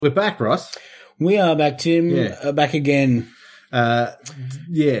We're back, Ross. We are back, Tim. Yeah. Back again.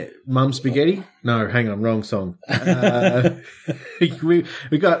 Mum Spaghetti. No, hang on, wrong song.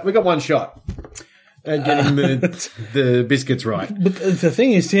 We got one shot at getting the biscuits right. But the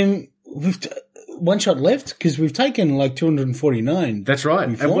thing is, Tim, we've one shot left because we've taken like 249. That's right.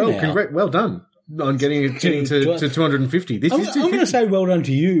 And well done on getting it to 250. This is 250. I'm going to say well done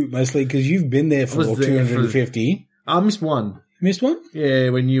to you mostly because you've been there for 250. I missed one. Missed one? Yeah,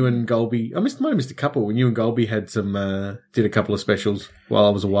 when you and Golby, might have missed a couple. When you and Golby had did a couple of specials while I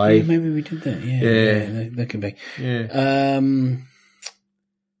was away. Yeah, maybe we did that. Yeah, that could be.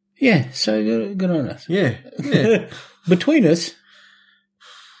 Yeah. So good on us. Yeah. Between us,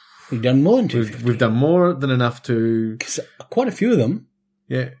 we've done more than 250. We've done more than enough to. Cause quite a few of them.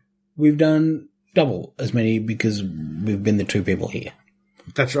 Yeah. We've done double as many because we've been the two people here.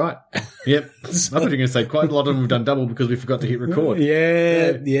 That's right. Yep. I thought you were going to say quite a lot of them we've done double because we forgot to hit record.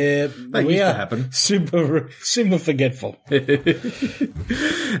 Yeah. That used to happen. Super forgetful.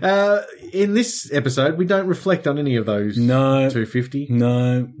 In this episode, we don't reflect on any of those. No. 250.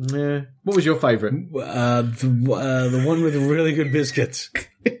 No. Yeah. What was your favourite? The one with the really good biscuits.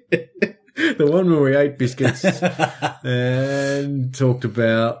 The one where we ate biscuits and talked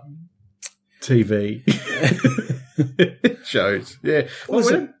about TV. Shows, yeah.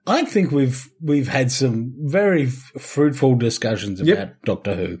 I think we've had some very fruitful discussions about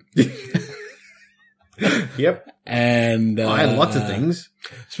Doctor Who. Yep, and I had lots of things.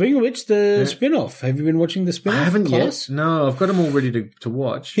 Speaking of which, the spin-off. Have you been watching the spin-off? I haven't yet. No, I've got them all ready to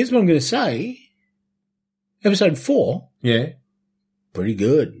watch. Here's what I'm going to say: episode 4, pretty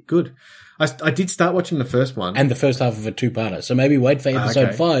good. Good. I did start watching the first one. And the first half of a two-parter. So maybe wait for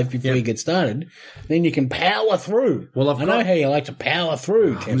episode 5 before you get started. Then you can power through. Well, I know how you like to power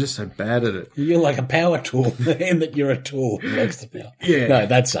through, Tim. I'm just so bad at it. You're like a power tool in that you're a tool who likes to power. Yeah. No,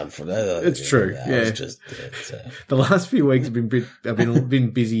 that's unfair. It's true. The last few weeks have been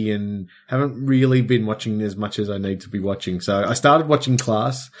busy and haven't really been watching as much as I need to be watching. So I started watching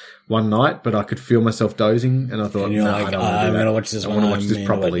Class one night, but I could feel myself dozing, and I thought, I don't want to do that. I'm going to watch this one. I want to watch this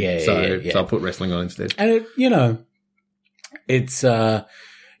properly. So I'll put wrestling on instead. And it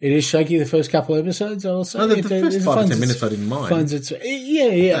is shaky the first couple of episodes, I will say. No, the first 5 to 10 minutes I didn't mind. Finds its,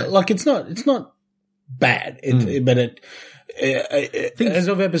 like it's not bad, but as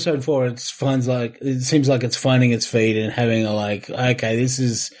of episode 4, it seems like it's finding its feet and having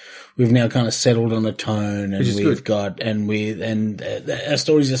we've now kind of settled on a tone, and our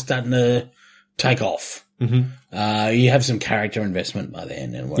stories are starting to take off. Mm-hmm. You have some character investment by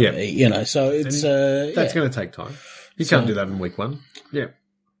then, and whatever, so it's that's going to take time. You can't do that in week 1. Yeah.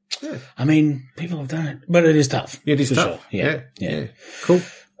 I mean, people have done it, but it is tough. It is tough. Sure. Yeah. Cool.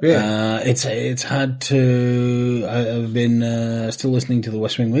 Yeah. It's hard to. I've been still listening to the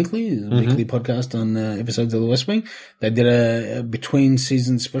West Wing Weekly, the weekly podcast on episodes of the West Wing. They did a between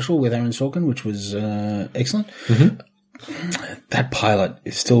seasons special with Aaron Sorkin, which was excellent. Mm-hmm. That pilot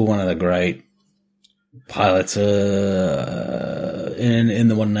is still one of the great pilots in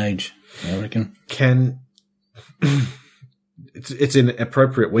the modern age, I reckon. It's an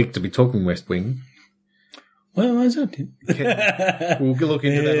appropriate week to be talking West Wing. Well, why is that? We'll look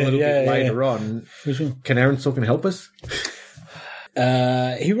into that a little bit later on. For sure. Can Aaron Sorkin help us?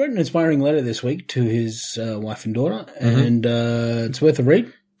 He wrote an inspiring letter this week to his wife and daughter, and it's worth a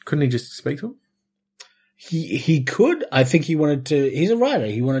read. Couldn't he just speak to him? He could. I think he wanted to. He's a writer.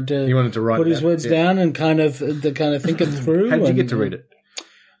 He wanted to write put his words down and kind of think it through. How did you get to read it?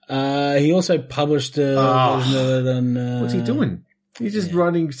 He also published a version of it on. What's he doing? He's just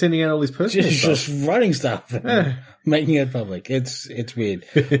sending out all his personal stuff. Just writing stuff, making it public. It's weird.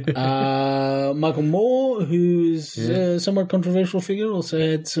 Michael Moore, who's a somewhat controversial figure, also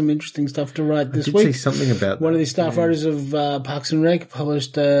had some interesting stuff to write this week. I did see something about one of the staff writers of Parks and Rec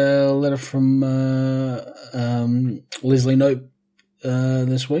published a letter from Leslie Knope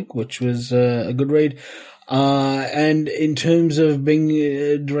this week, which was a good read. And in terms of being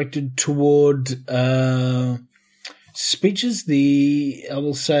directed toward speeches, I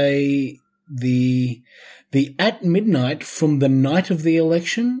will say the At Midnight from the night of the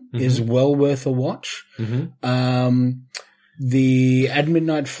election is well worth a watch. Mm-hmm. The At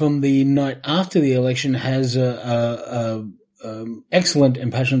Midnight from the night after the election has a excellent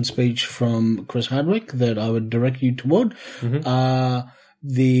impassioned speech from Chris Hardwick that I would direct you toward. Mm-hmm.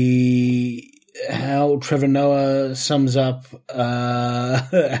 How Trevor Noah sums up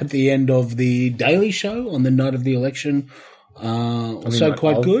at the end of the Daily Show on the night of the election, also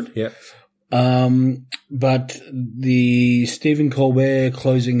quite good. Yep. But the Stephen Colbert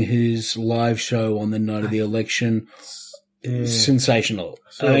closing his live show on the night of the election sensational.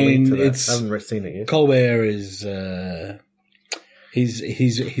 I mean, it's. I haven't seen it yet. Colbert is.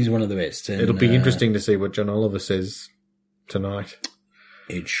 He's one of the best. And, it'll be interesting to see what John Oliver says tonight.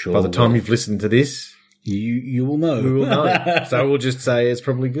 It sure. By the time you've listened to this, you will know. We will know. So we'll just say it's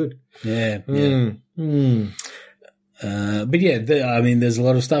probably good. Yeah. But yeah, there's a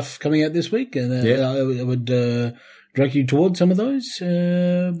lot of stuff coming out this week, and I would direct you towards some of those.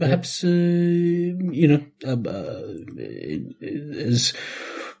 Perhaps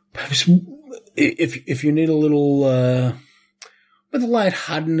perhaps if you need a little with a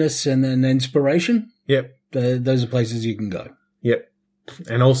lightheartedness and an inspiration. Yep, those are places you can go. Yep,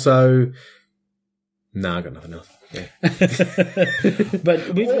 and also, I got nothing else. Yeah. But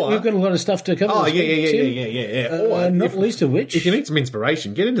we've got a lot of stuff to cover. Oh, yeah. Not least of which, if you need some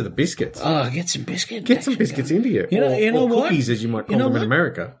inspiration, get into the biscuits. Oh, get some biscuits. Get some biscuits into you. You know what? Cookies, as you might call them in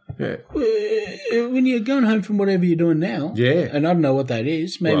America. Yeah. When you're going home from whatever you're doing now, and I don't know what that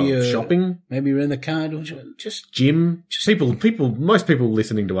is. Maybe you're shopping. Maybe you're in the car, just gym. Most people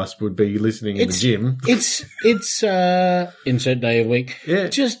listening to us would be listening in the gym. It's insert day of week. Yeah.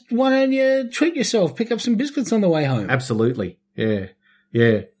 Just why don't you treat yourself? Pick up some biscuits on the way home. Absolutely. Yeah.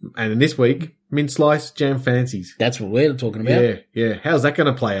 And in this week, mint slice jam fancies. That's what we're talking about. Yeah. How's that going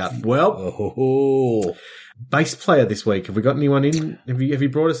to play out? Well, bass player this week. Have we got anyone in? Have you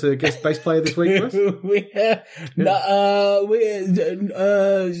brought us a guest bass player this week, Russ?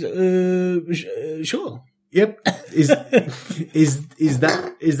 Sure. Yep. Is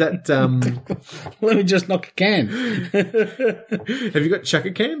that Let me just knock a can. Have you got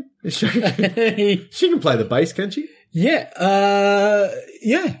Chaka Can? She can play the bass, can't she? Yeah.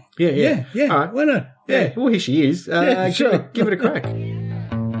 Yeah. All right. Why not? Yeah. Well, here she is. Sure. Give it a crack.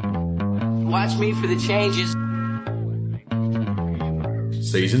 Watch me for the changes.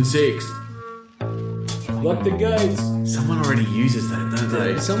 Season 6. Lock the gates. Someone already uses that, don't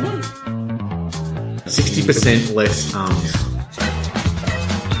they? Someone? 60% less arms.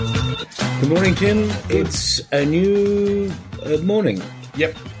 Good morning, Tim. It's a new morning.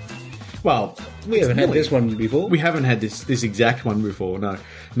 Yep. Well, we haven't had this one before. We haven't had this exact one before. No.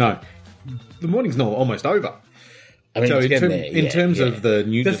 The morning's not almost over. I mean, so in terms of the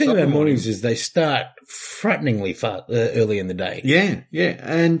new, the thing about mornings is they start frighteningly far early in the day. Yeah,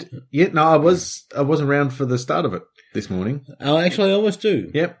 and I was around for the start of it this morning. Oh, actually, I was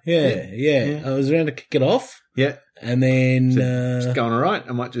too. Yep. Yeah. I was around to kick it off. Yeah. And then... it's going all right.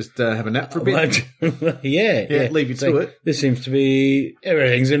 I might just have a nap for a bit. Yeah. Leave you to it. This seems to be...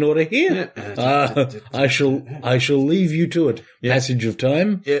 Everything's in order here. Yeah. I shall leave you to it. Yeah. Passage of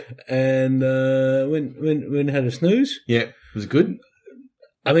time. Yeah. And when had a snooze. Yeah. It was good.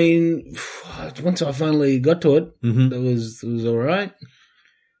 I mean, once I finally got to it, it was all right.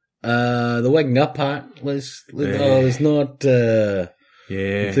 The waking up part, I was not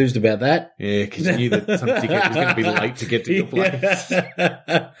enthused about that. Yeah, because you knew that some ticket was going to be late to get to your place.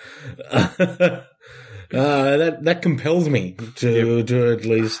 That compels me to at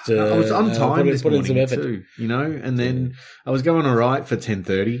least I was on time this morning some effort. too, and then I was going all right for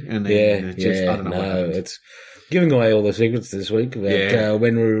 10:30, and then I don't know what happened. It's giving away all the secrets this week about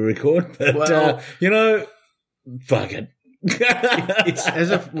when we record, but fuck it. It's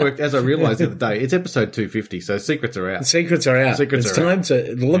as I realised the other day, it's episode 250, so secrets are out. Secrets are out. It's time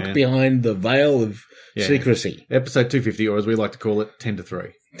to look behind the veil of secrecy. Episode 250, or as we like to call it, 10 to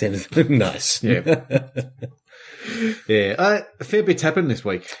 3. Nice. Yeah. A fair bit's happened this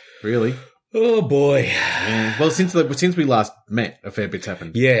week, really. Oh boy. Yeah. Well, since we last met, a fair bit's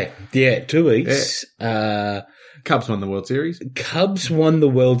happened. Yeah. 2 weeks. Yeah. Cubs won the World Series.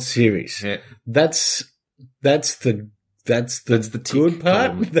 Yeah. That's the good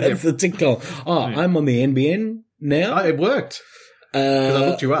part. That's the tick column. I'm on the NBN now. It worked. Because I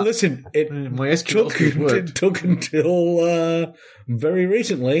looked you up. Listen, my SQL worked. It took until very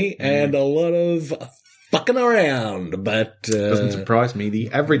recently and a lot of fucking around, but doesn't surprise me. The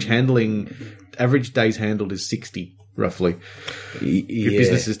average days handled is 60, roughly. Your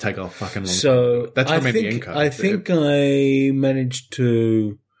businesses take a fucking long time. So that's from NBN code. I think I managed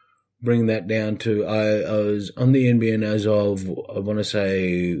to bring that down to I was on the NBN as of, I want to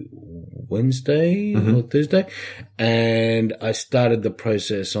say, Wednesday or Thursday, and I started the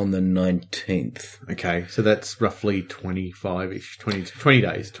process on the 19th. Okay, so that's roughly 25-ish, 20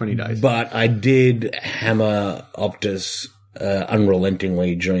 days. But I did hammer Optus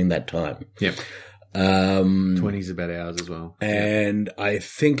unrelentingly during that time. Yep. 20 is about hours as well. And I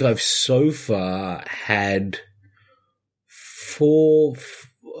think I've so far had 4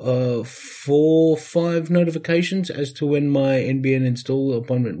 or 5 notifications as to when my NBN install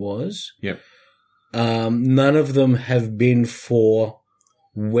appointment was. Yep. None of them have been for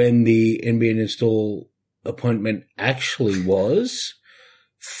when the NBN install appointment actually was.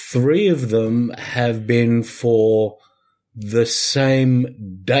 3 of them have been for the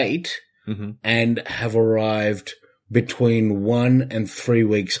same date and have arrived between 1 and 3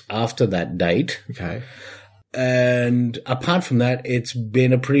 weeks after that date. Okay. And apart from that, it's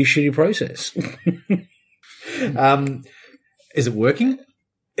been a pretty shitty process. Is it working?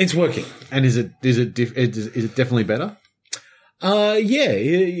 It's working. And is it definitely better? Yeah.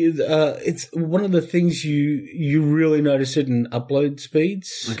 It's one of the things you really notice it in upload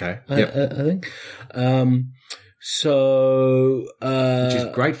speeds. Okay. I think. So, which is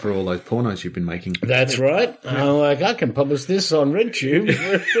great for all those pornos you've been making. That's right. I can publish this on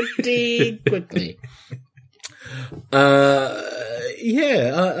RedTube pretty quickly.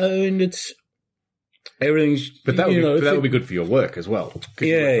 Yeah. I mean, it's everything's. But that would be good for your work as well.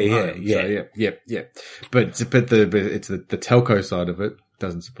 Yeah. Yeah. But it's the telco side of it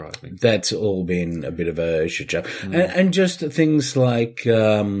doesn't surprise me. That's all been a bit of a shit show, and just things like.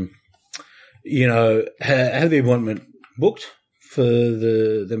 Have the appointment booked for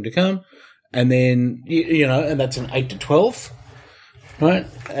them to come, and then and that's an 8 to 12, right?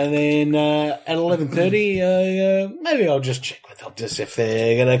 And then at 11:30, maybe I'll just check with Optus if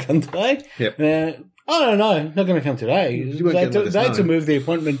they're going to come today. Yep. I don't know, not going to come today. They had to move the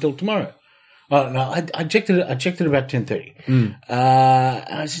appointment until tomorrow. Oh no, I checked it. I checked it about 10:30. And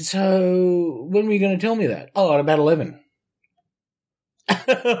I said, "So when were you going to tell me that?" Oh, at about 11.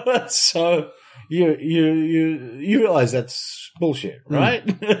 So you realize that's bullshit, right?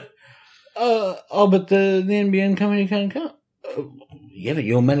 But the NBN company can't come. Yeah, but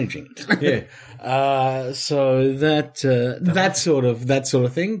you're managing it. Yeah. So that sort of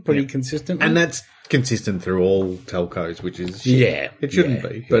thing, pretty consistent, and that's consistent through all telcos, which is shit. It shouldn't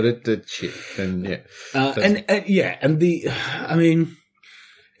be, but it's shit. And I mean.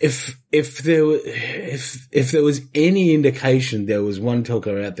 If there was any indication there was one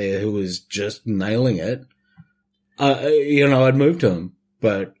telco out there who was just nailing it, I'd move to them.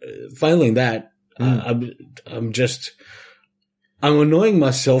 But failing that, I'm annoying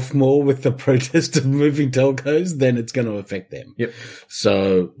myself more with the protest of moving telcos than it's going to affect them. Yep.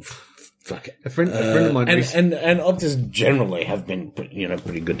 So. Fuck it. A friend of mine, and Optus generally have been,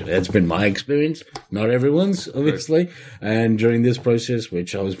 pretty good. That's been my experience. Not everyone's, obviously. Right. And during this process,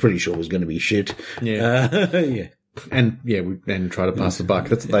 which I was pretty sure was going to be shit. Yeah. And try to pass the buck.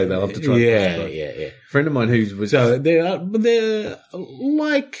 That's what they love to try. Yeah. A friend of mine who's so they're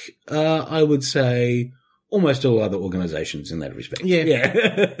like I would say. Almost all other organisations in that respect. Yeah.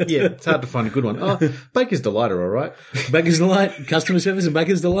 It's hard to find a good one. Oh, Baker's Delight are all right. Baker's Delight, customer service at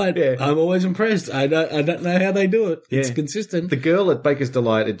Baker's Delight. Yeah. I'm always impressed. I don't know how they do it. Yeah. It's consistent. The girl at Baker's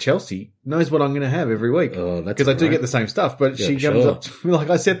Delight at Chelsea knows what I'm going to have every week. Oh, that's because I do get the same stuff. But she comes up to me, like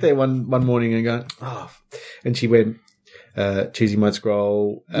I sat there one morning and go, and she went, cheesy mud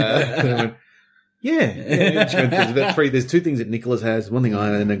scroll. And I went, yeah. She went, there's 2 things that Nicholas has. One thing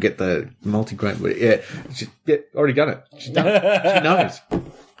and then I get the multi-grain. Already done it. She's done it. She knows.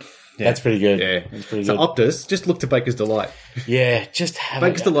 Yeah. That's pretty good. Yeah. That's pretty good. So Optus, just look to Baker's Delight. Yeah, just have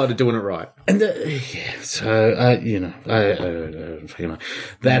Baker's Delight are doing it right. And that's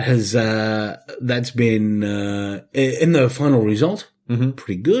been in the final result,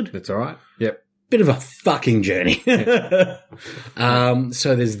 pretty good. That's all right. Yep. Bit of a fucking journey. So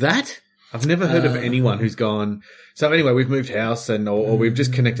there's that. I've never heard of anyone who's gone. So anyway, we've moved house or we've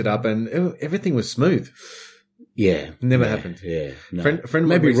just connected up and everything was smooth. Yeah. Never happened. Yeah. No. Friend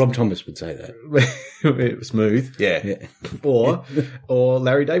Maybe Rob Thomas would say that. It was smooth. Yeah. Or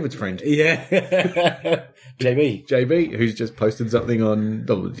Larry David's friend. Yeah. JB, who's just posted something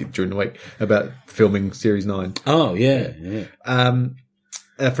during the week about filming Series 9. Oh, yeah.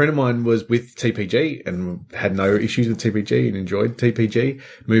 A friend of mine was with TPG and had no issues with TPG and enjoyed TPG,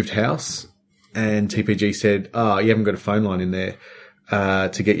 moved house, and TPG said, you haven't got a phone line in there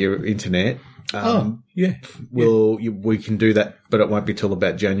to get your internet. We can do that, but it won't be till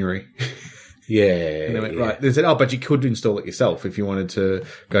about January. Yeah. And they went, right. They said, but you could install it yourself if you wanted to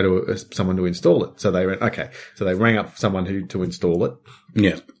go to someone to install it. So they went, okay. So they rang up someone to install it.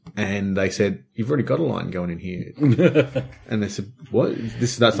 Yeah. And they said, you've already got a line going in here. And they said, what?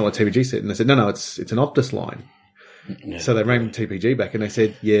 That's not what TPG said. And they said, no, it's an Optus line. Yeah. So they rang TPG back and they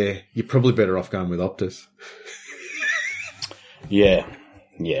said, yeah, you're probably better off going with Optus. Yeah.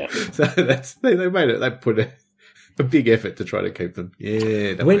 So they made it. They put a big effort to try to keep them.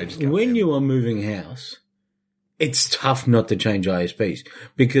 Yeah. When you are moving house, it's tough not to change ISPs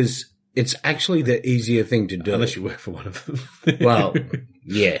because it's actually the easier thing to do. Unless you work for one of them. Well,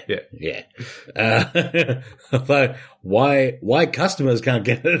 yeah. Although, why customers can't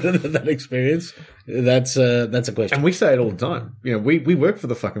get that experience? That's a question. And we say it all the time. You know, we work for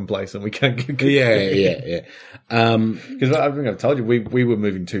the fucking place and we can't get. Yeah. Because I think I've told you, we were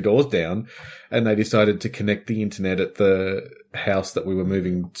moving 2 doors down, and they decided to connect the internet at the house that we were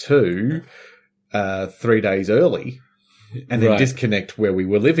moving to 3 days early. And then disconnect where we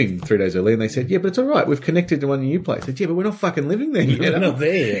were living 3 days early. And they said, yeah, but it's all right. We've connected to one new place. I said, yeah, but we're not fucking living there yet. We're not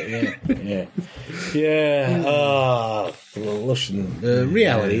there yet. Yeah. Oh, listen,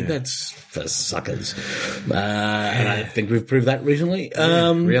 reality, that's for suckers. And I think we've proved that recently.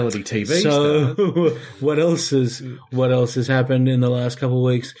 Reality TV. So what else has happened in the last couple of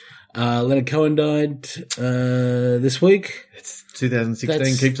weeks? Leonard Cohen died this week. It's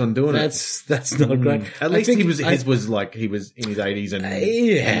 2016 keeps on doing it. That's not great. At least he was in his 80s and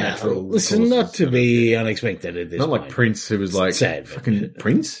natural. Listen, not to be unexpected at this not point. Like Prince, who was like sad, fucking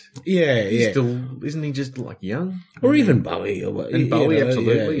Prince. Yeah. Still, isn't he just like young? Or even Bowie,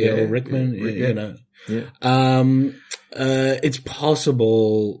 Absolutely, or Rickman, you know. Yeah. It's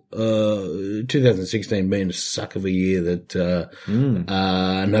possible, 2016 being a suck of a year that,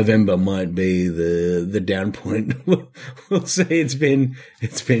 November might be the down point. We'll see. It's been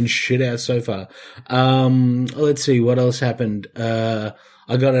shit out so far. Let's see what else happened. I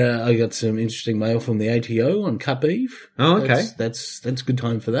got some interesting mail from the ATO on Cup Eve. Oh, okay. That's good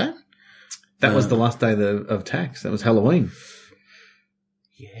time for that. That was the last day of tax. That was Halloween.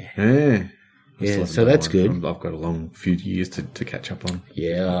 Yeah. Yeah, so that's good. I've got a long few years to catch up on.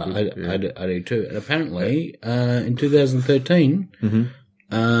 Yeah, I do too. And apparently, in 2013,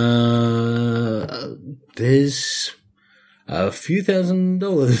 there's a few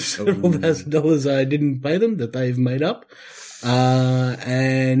 $1,000, several $1,000 I didn't pay them that they've made up.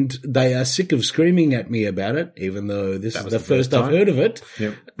 And they are sick of screaming at me about it, even though this is the first I've heard of it.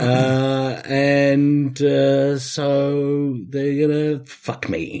 Yep. So they're gonna fuck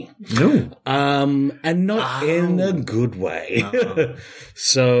me. No. And not in a good way.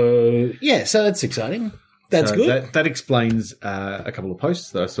 So that's exciting. That's good. That explains a couple of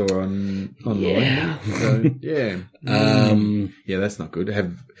posts that I saw online. Yeah. So, yeah. Yeah, that's not good.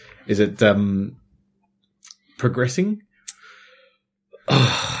 Is it progressing?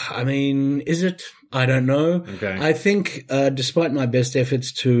 I mean, is it? I don't know. Okay. I think, despite my best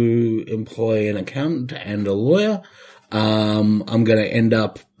efforts to employ an accountant and a lawyer, I'm going to end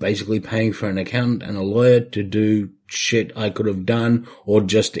up basically paying for an accountant and a lawyer to do shit I could have done or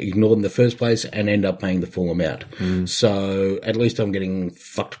just ignored in the first place and end up paying the full amount. So at least I'm getting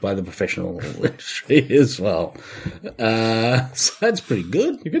fucked by the professional industry as well. So that's pretty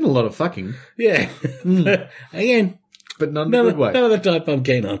good. You're getting a lot of fucking. Yeah. Again. But not in a good way. None of the type I'm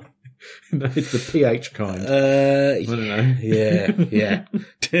keen on. No, it's the pH kind. I don't know. Yeah.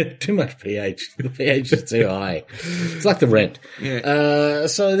 Too much pH. The pH is too high. It's like the rent. Yeah.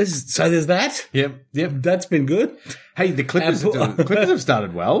 So there's that. Yep. That's been good. Hey, the Clippers have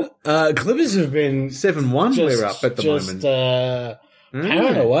started well. Clippers have been 7-1. We're up at the moment.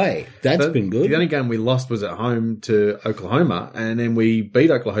 Powered away. That's been good. The only game we lost was at home to Oklahoma, and then we beat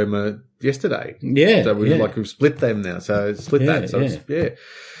Oklahoma yesterday. Yeah. So we've split them now. So split that. So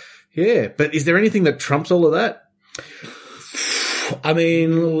yeah. But is there anything that trumps all of that? I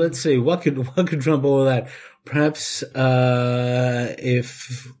mean, let's see. What could trump all of that? Perhaps if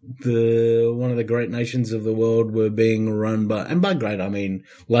one of the great nations of the world were being run by, and by great I mean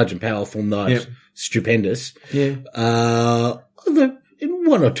large and powerful, not stupendous. Yeah. In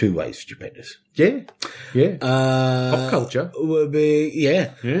one or two ways, stupendous. Yeah. Pop culture. We're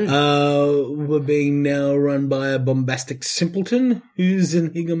being now run by a bombastic simpleton who's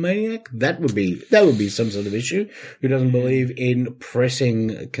an egomaniac. That would be some sort of issue. Who doesn't believe in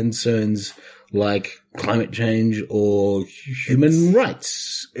pressing concerns like climate change or human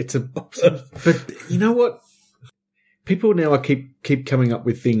rights. But you know what? People now keep coming up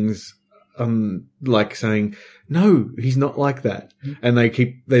with things, like saying, no, he's not like that. And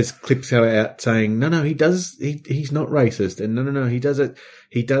there's clips out saying, no, he's not racist. And no, he does it.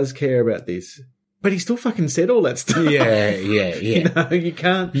 He does care about this. But he still fucking said all that stuff. Yeah. You know, you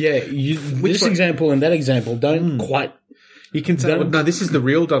can't. Yeah. This example and that example don't quite. You can say, no, this is the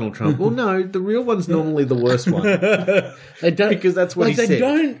real Donald Trump. Well, no, the real one's normally the worst one. They don't. Because that's what he said. They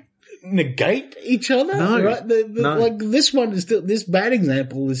don't negate each other. No. Right? No. Like this one is still, this bad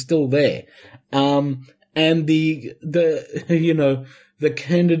example is still there. And the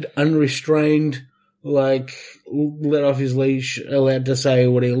candid, unrestrained, like, let off his leash, allowed to say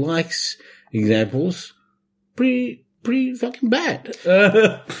what he likes examples, pretty pretty fucking bad.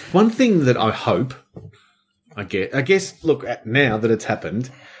 One thing that I hope, I guess, look, now that it's happened,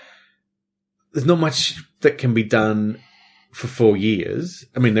 there's not much that can be done for 4 years.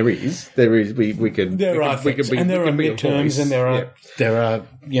 I mean, there is. We can. There are midterms, and there are,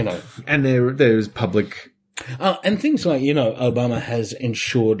 and there's public. And things like, Obama has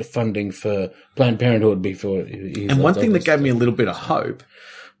ensured funding for Planned Parenthood before. And one thing that gave me a little bit of hope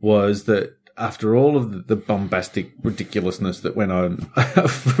was that after all of the bombastic ridiculousness that went on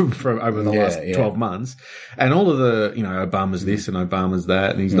from over the last 12 months, and all of the, Obama's this and Obama's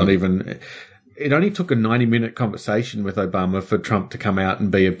that, and he's not even. It only took a 90-minute conversation with Obama for Trump to come out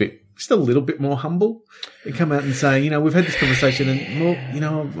and be just a little bit more humble. And come out and say, we've had this conversation,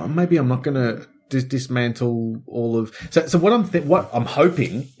 and maybe I'm not going to dismantle all of. So what I'm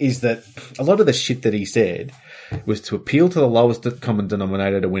hoping is that a lot of the shit that he said was to appeal to the lowest common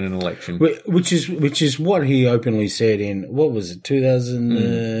denominator to win an election, which is what he openly said in, what was it,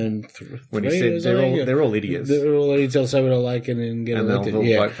 2003? When he said they're all idiots. They're all idiots. I'll say what I like and get elected.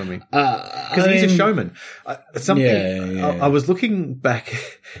 They'll vote for me because he's a showman. I was looking back.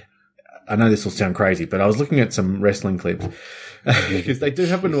 I know this will sound crazy, but I was looking at some wrestling clips. Because they do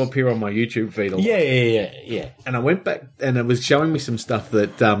happen to appear on my YouTube feed a lot. Yeah. And I went back and it was showing me some stuff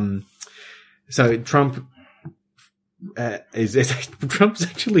that, so Trump Trump's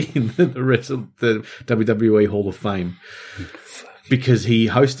actually in the rest of the WWE Hall of Fame because he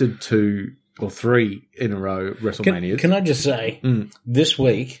hosted 2 or 3 in a row WrestleManias. Can I just say, this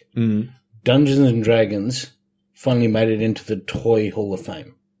week, Dungeons and Dragons finally made it into the Toy Hall of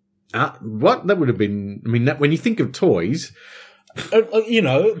Fame. What? That would have been, when you think of toys,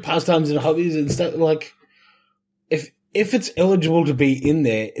 pastimes and hobbies and stuff, like, if it's eligible to be in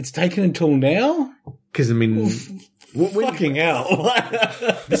there, it's taken until now? Because, fucking hell.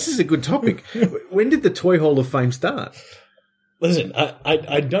 This is a good topic. When did the Toy Hall of Fame start? Listen,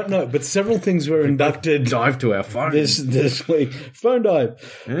 I don't know, but several things were inducted. Dive to our phone. This week. Phone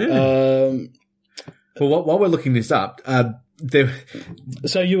dive. Yeah. Well, while we're looking this up,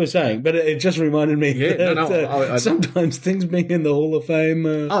 so you were saying, but it just reminded me that sometimes things being in the Hall of Fame.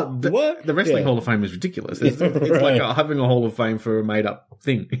 The Wrestling Hall of Fame is ridiculous. It's like having a Hall of Fame for a made-up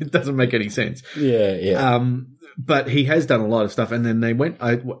thing. It doesn't make any sense. Yeah. But he has done a lot of stuff, and then they went.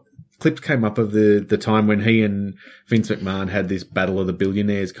 Clips came up of the time when he and Vince McMahon had this Battle of the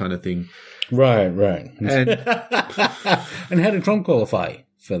Billionaires kind of thing. Right. And and how did Trump qualify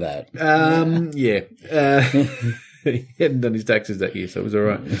for that? He hadn't done his taxes that year, so it was all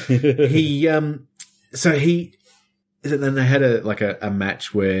right. Then they had a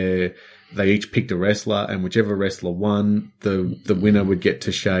match where they each picked a wrestler, and whichever wrestler won, the winner would get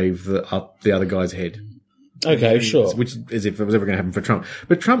to shave the other guy's head. Okay, sure. Which as if it was ever going to happen for Trump.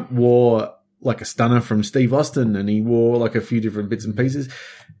 But Trump wore like a stunner from Steve Austin, and he wore like a few different bits and pieces.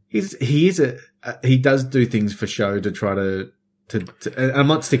 He does do things for show to try to and I'm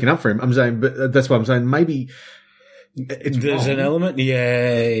not sticking up for him. I'm saying, but that's what I'm saying. Maybe. There's an element,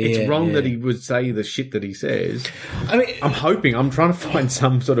 It's wrong that he would say the shit that he says. I'm trying to find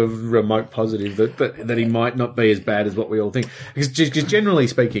some sort of remote positive that he might not be as bad as what we all think. Because generally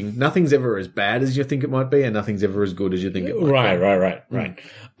speaking, nothing's ever as bad as you think it might be, and nothing's ever as good as you think it might be. Right.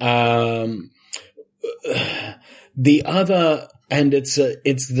 The other, and it's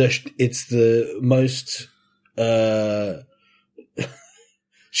the most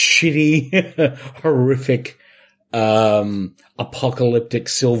shitty, horrific. Apocalyptic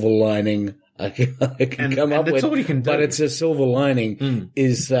silver lining I can come up with, all you can do. But it's a silver lining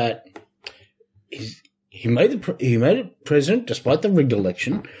is that he made it president despite the rigged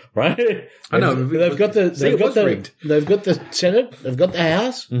election, right? I know they've got the Senate, they've got the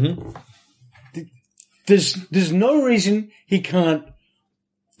House. Mm-hmm. There's no reason he can't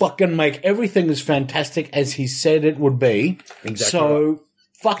fucking make everything as fantastic as he said it would be. Exactly. So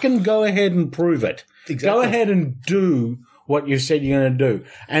fucking go ahead and prove it. Exactly. Go ahead and do what you said you're going to do.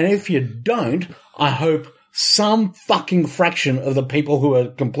 And if you don't, I hope some fucking fraction of the people who are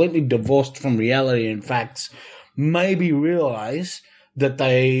completely divorced from reality and facts maybe realize that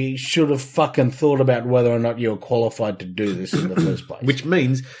they should have fucking thought about whether or not you're qualified to do this in the first place. Which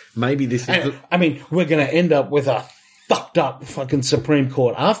means maybe this is... we're going to end up with a fucked up fucking Supreme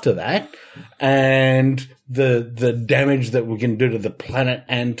Court after that, and the damage that we can do to the planet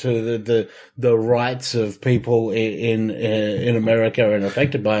and to the rights of people in America and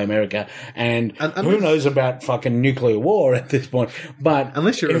affected by America, and who knows about fucking nuclear war at this point. But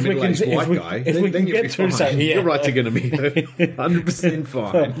unless you're a middle-aged white guy, then you'll be fine. Your rights are going to be 100%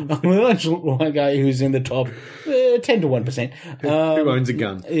 fine. I'm a middle-aged white guy who's in the top 10 to 1%. Who owns a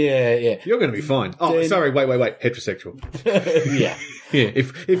gun? Yeah. You're going to be fine. Oh, sorry. Wait. Heterosexual. Yeah. Yeah,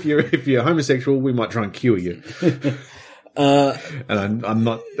 if you're homosexual, we might try and cure you. And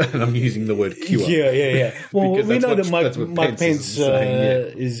I'm using the word cure. Yeah. Well, we know that Mike Pence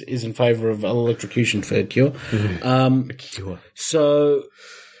saying, is in favour of electrocution for a cure. A cure. So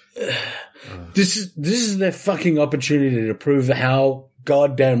this is their fucking opportunity to prove how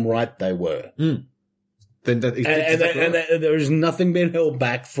goddamn right they were. Mm. And there is nothing being held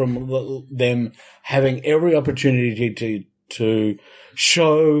back from them having every opportunity to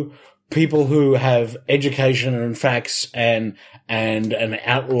show people who have education and facts and an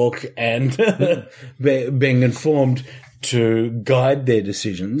outlook and being informed to guide their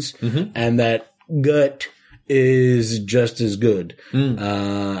decisions, and that gut is just as good,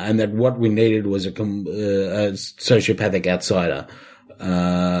 and that what we needed was a sociopathic outsider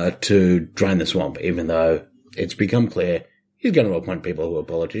to drain the swamp, even though it's become clear he's going to appoint people who are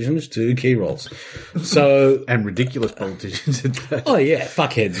politicians to key roles. So and ridiculous politicians at that. Oh yeah,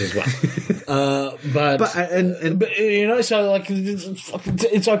 fuckheads as well. But you know, so like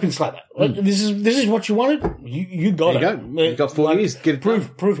it's open slather. Like, this is what you wanted. You got it. You got 4 years. Get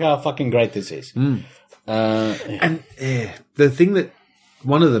it prove how fucking great this is. And the thing that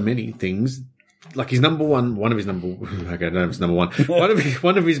one of the many things. Like his number one, one of his number one.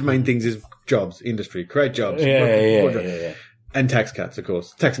 One of his main things is jobs, industry, create jobs. Yeah. And tax cuts, of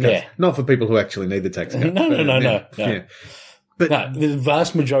course. Tax cuts. Not for people who actually need the tax cuts. No. Yeah. But the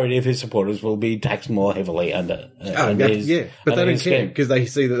vast majority of his supporters will be taxed more heavily under but they don't care because they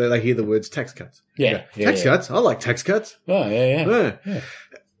see that they hear the words tax cuts. Tax cuts? I like tax cuts. Oh, yeah.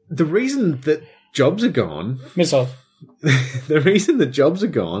 The reason that jobs are gone... Missile. The reason that jobs are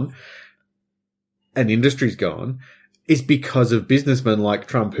gone... and industry's gone is because of businessmen like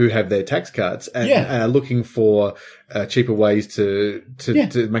Trump who have their tax cuts and are looking for cheaper ways to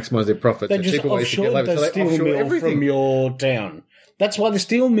maximize their profits. They just offshore the steel mill from your town. That's why the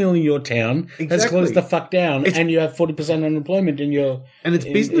steel mill in your town has closed the fuck down, and you have 40% unemployment in your... And it's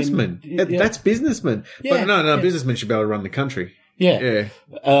businessmen. That's businessmen. Yeah, but businessmen should be able to run the country. Yeah.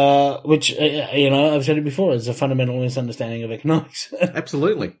 Which, I've said it before, is a fundamental misunderstanding of economics.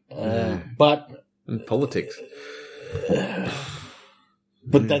 Absolutely. But... and politics.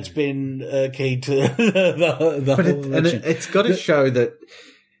 But that's been key to the whole election. And it's got to show that...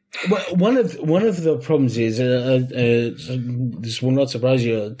 Well, one of the problems is, this will not surprise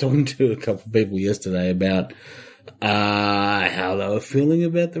you, talking to a couple of people yesterday about how they were feeling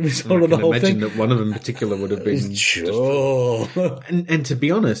about the result of the whole thing. I can imagine that one of them in particular would have been... Sure. And to be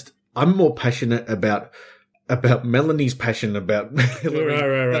honest, I'm more passionate about Melanie's passion about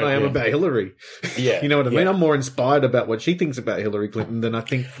Hillary than I am about Hillary. Yeah. You know what I mean? I'm more inspired about what she thinks about Hillary Clinton than I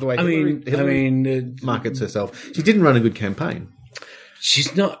think the way Hillary markets herself. She didn't run a good campaign.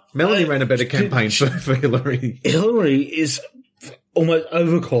 She's not. Melanie ran a better campaign for Hillary. Hillary is almost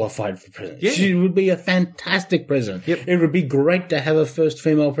overqualified for president. Yeah. She would be a fantastic president. Yep. It would be great to have a first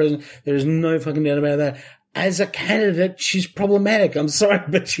female president. There is no fucking doubt about that. As a candidate, she's problematic. I'm sorry,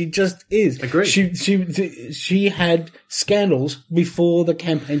 but she just is. Agreed. She had scandals before the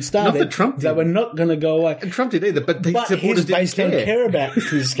campaign started. Not that Trump did. That were not going to go away. And Trump did either, but his base don't care about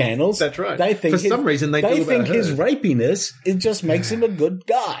his scandals. That's right. They think for some reason they think his rapiness, it just makes him a good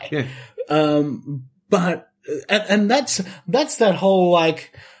guy. Yeah. But that's that whole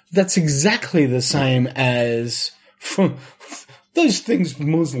that's exactly the same as. Those things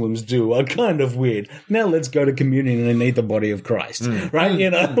Muslims do are kind of weird. Now let's go to communion and eat the body of Christ, right?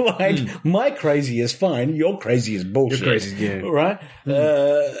 My crazy is fine. Your crazy is bullshit. You're crazy, yeah. Right?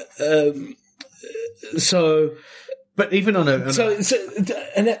 But even on and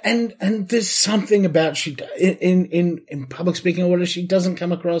there's something about in public speaking or whatever, she doesn't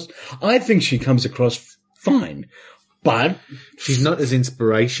come across. I think she comes across fine. But she's not as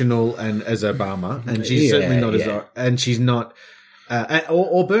inspirational and as Obama, and she's certainly not and she's not,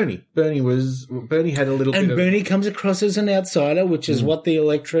 or Bernie. Bernie had a little bit of... Bernie comes across as an outsider, which is what the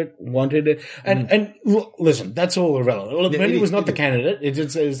electorate wanted. And look, listen, that's all irrelevant. Look, Bernie was not the candidate.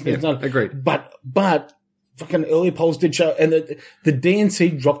 It's not. Agreed. But fucking early polls did show, and the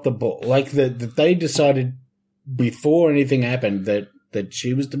DNC dropped the ball. That they decided before anything happened that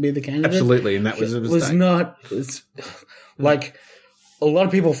she was to be the candidate. Absolutely, and that was a mistake. a lot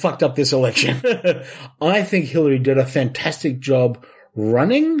of people fucked up this election. I think Hillary did a fantastic job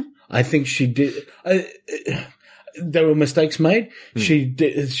running. I think she did. There were mistakes made. She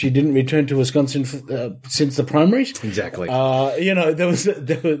didn't return to Wisconsin since the primaries. Exactly. There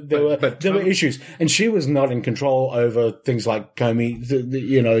were issues, and she was not in control over things like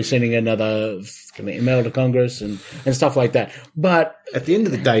Comey, sending another email to Congress and stuff like that. But at the end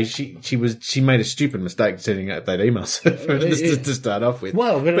of the day, she made a stupid mistake setting up that email server to start off with.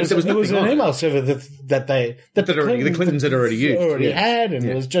 Well, but it was an email server that the Clintons had already used,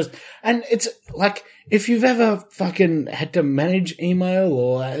 it was just, and it's like, if you've ever fucking had to manage email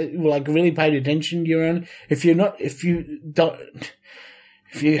or like really paid attention to your own, if you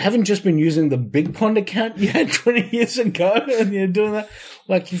haven't just been using the Big Pond account you had 20 years ago and you're doing that,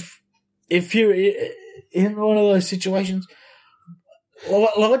 like if you're in one of those situations,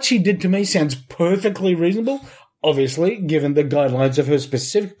 what she did to me sounds perfectly reasonable. Obviously, given the guidelines of her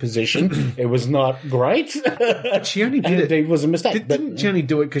specific position, it was not great. But she only did it. It was a mistake. Didn't she only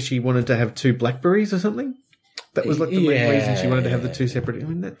do it because she wanted to have 2 Blackberries or something? That was like the main reason she wanted to have the 2 separate. I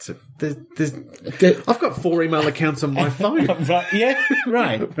mean, I've got 4 email accounts on my phone.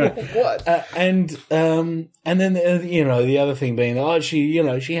 Right. What? And then the other thing being,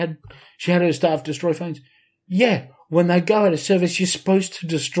 she had her staff destroy phones. Yeah. When they go out of service, you're supposed to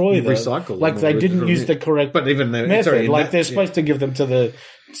destroy them. Recycle like them. They didn't use the correct method. They're supposed to give them to the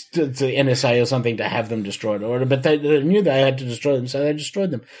NSA or something to have them destroyed. But they knew they had to destroy them, so they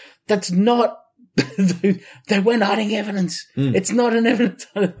destroyed them. That's not... they weren't hiding evidence. It's not an evidence.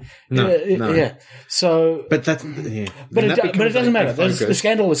 No. Yeah. So... But that's... Yeah. But it doesn't matter. The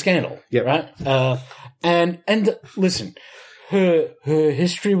scandal is scandal. Yep. Right? And listen, her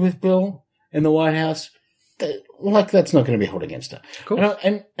history with Bill in the White House... that's not going to be held against her. Cool.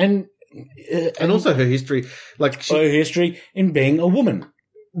 And also her history, her history in being a woman.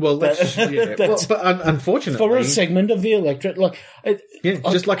 Well, but unfortunately, for a segment of the electorate,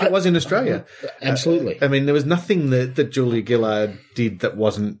 just like it was in Australia. Absolutely. I mean, there was nothing that Julia Gillard did that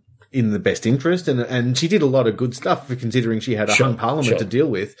wasn't in the best interest, and she did a lot of good stuff for considering she had a hung parliament to deal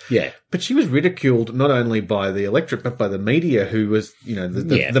with. Yeah. But she was ridiculed not only by the electorate, but by the media, who was,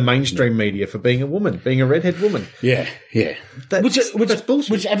 the mainstream media, for being a woman, being a redhead woman. Yeah, yeah. That's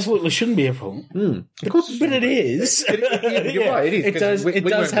bullshit. Which absolutely shouldn't be a problem. Of course, but it is. You're right, it is. It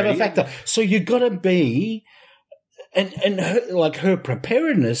does have a factor. So you've got to be, and her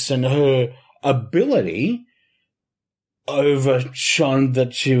preparedness and her ability overshone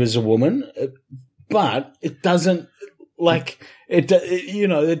that she was a woman, but it doesn't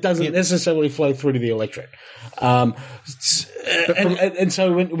it doesn't necessarily flow through to the electorate. And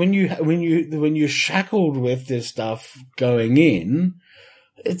so when you're shackled with this stuff going in,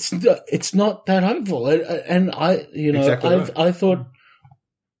 it's not that hopeful. And I thought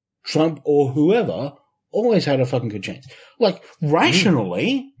Trump or whoever always had a fucking good chance. Like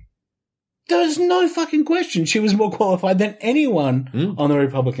rationally. There's no fucking question. She was more qualified than anyone on the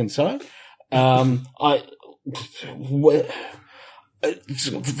Republican side.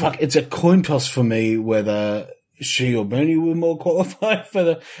 It's a coin toss for me whether she or Bernie were more qualified for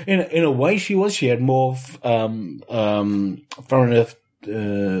the. In a way, she was. She had more foreign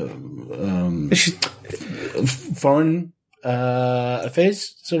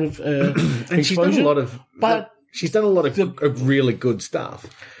affairs sort of and exposure. She's done a lot of really good stuff.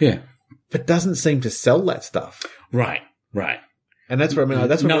 Yeah. But doesn't seem to sell that stuff. Right. And that's what I mean.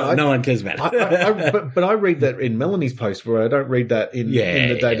 No one cares about it. But I read that in Melanie's post, where I don't read that in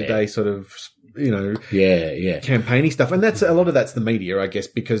the day-to-day sort of, campaigning stuff. And that's a lot of that's the media, I guess,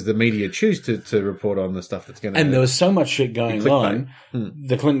 because the media choose to report on the stuff that's going to. And there was so much shit going on.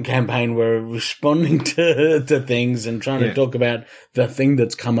 The Clinton campaign were responding to things and trying to talk about the thing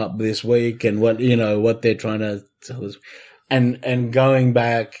that's come up this week and what they're trying to tell us. And going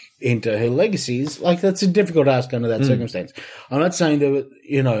back into her legacies, that's a difficult ask under that circumstance. I'm not saying there were,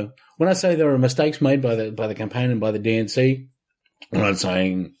 when I say there were mistakes made by the campaign and by the DNC, I'm not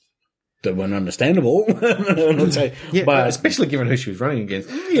saying they weren't understandable. I'm not saying, but especially given who she was running against.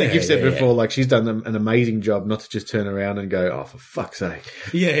 Like you've said before, she's done an amazing job not to just turn around and go, oh, for fuck's sake.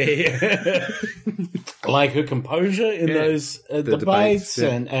 Yeah. Like her composure in those debates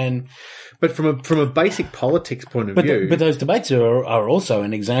and. But from a basic politics point of view, but those debates are also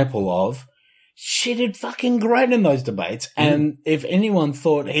an example of she did fucking great in those debates. And if anyone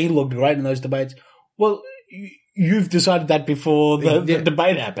thought he looked great in those debates, well, you've decided that before the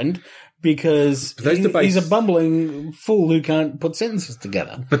debate happened because he's a bumbling fool who can't put sentences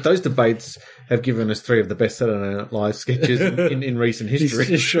together. But those debates have given us 3 of the best Saturday Night Live sketches in recent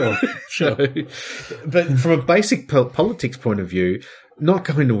history. Sure. But from a basic politics point of view, not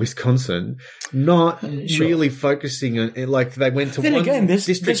going to Wisconsin, not really focusing on it. Like they went to then one again, there's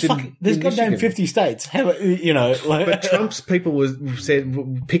district there's in goddamn Michigan. 50 states. But Trump's people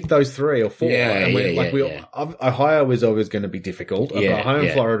said pick those 3 or 4. Ohio was always going to be difficult. Ohio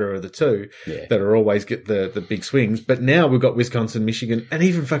and Florida are the 2 that are always get the big swings. But now we've got Wisconsin, Michigan, and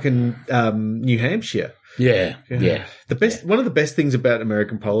even fucking New Hampshire. Yeah. One of the best things about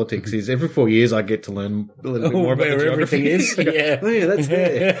American politics is every 4 years I get to learn a little bit more about where the geography. everything is. Oh, yeah, that's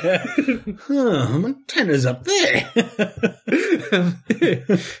there. Montana's up there.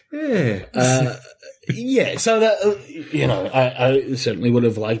 So that I certainly would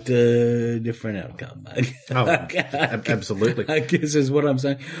have liked a different outcome. Absolutely. I guess is what I'm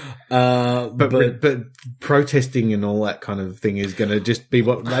saying. But protesting and all that kind of thing is going to just be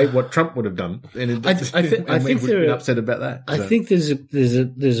what Trump would have done. And I think they're upset about that. I think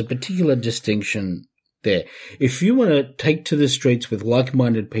there's a particular distinction there. If you want to take to the streets with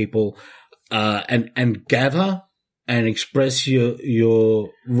like-minded people and gather and express your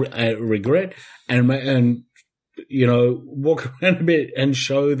regret and walk around a bit and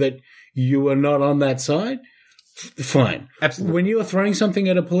show that you are not on that side, fine. Absolutely. When you are throwing something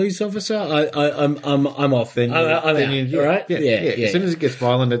at a police officer, I'm off. I'm out. Right? Yeah. As soon as it gets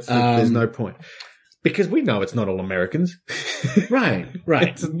violent, there's no point. Because we know it's not all Americans. Right.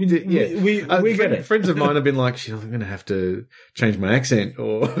 We get it. Friends of mine have been like, shit, I'm going to have to change my accent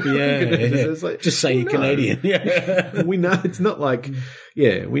or It's like, just say you're Canadian. Yeah. We know it's not like,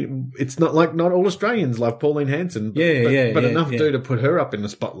 it's not like not all Australians love Pauline Hanson. But enough do to put her up in the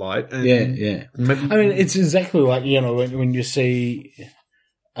spotlight. And maybe, I mean, it's exactly like, when you see,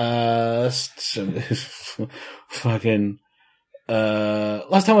 fucking,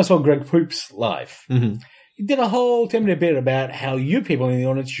 last time I saw Greg Proops live, he did a whole 10-minute bit about how you people in the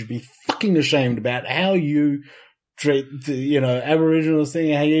audience should be fucking ashamed about how you treat the, Aboriginals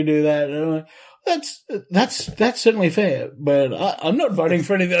thing, how you do that. And I'm like, that's certainly fair, but I'm not voting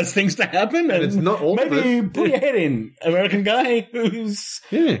for any of those things to happen. And it's not all maybe put your head in, American guy who's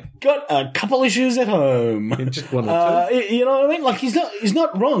got a couple issues at home. Just one or 2. You know what I mean? Like he's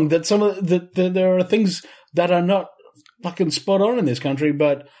not wrong that there are things that are not fucking spot on in this country,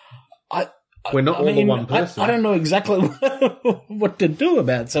 but we're not all the one person. I don't know exactly what to do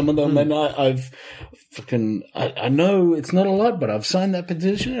about some of them, and I know it's not a lot, but I've signed that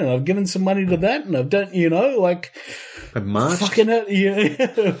petition and I've given some money to that, and I've done, I've marched. Fucking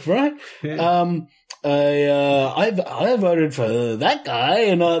it, right? Yeah. I voted for that guy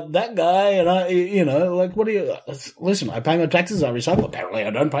and that guy, and what do you listen? I pay my taxes. I recycle. Apparently, I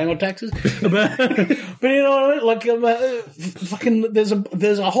don't pay my taxes, but you know what I mean? Fucking.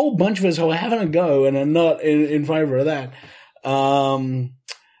 There's a whole bunch of us who are having a go and are not in favor of that.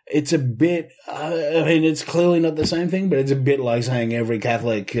 It's a bit. I mean, it's clearly not the same thing, but it's a bit like saying every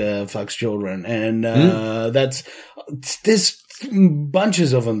Catholic fucks children, and there's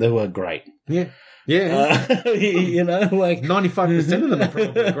bunches of them that were great. Yeah. Yeah, 95% of them are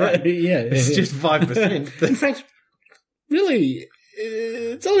probably great. It's just 5%. In fact, really,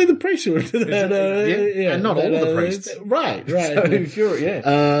 it's only the priests who are to that. And not all of the priests, right? So, sure, yeah.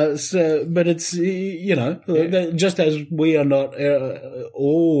 But it's just as we are not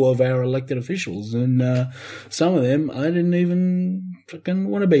all of our elected officials, and some of them I didn't even fucking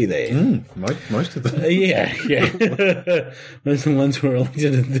want to be there. Most of them, most of the ones who are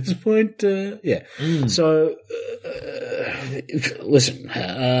elected at this point, So, listen,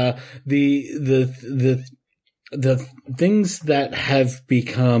 the things that have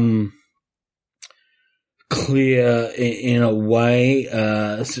become clear in a way,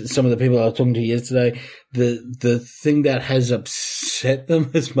 some of the people I was talking to yesterday, the thing that has upset them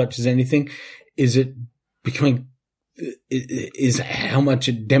as much as anything is how much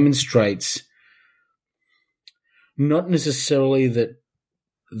it demonstrates not necessarily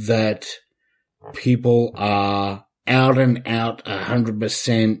that people are out and out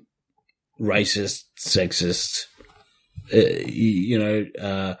 100% racist, sexist,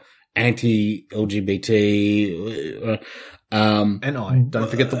 anti-LGBT, and don't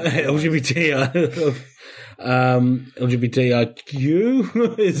forget the LGBTIQ.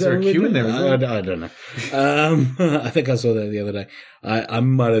 Is there a Q in there as well? I don't know. I think I saw that the other day. I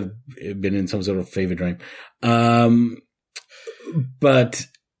might have been in some sort of fever dream. But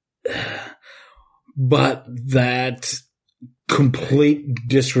that complete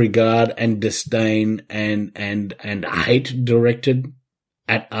disregard and disdain and hate directed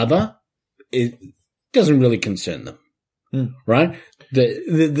at other, it doesn't really concern them, right?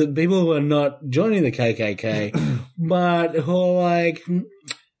 The people who are not joining the KKK, but who are like,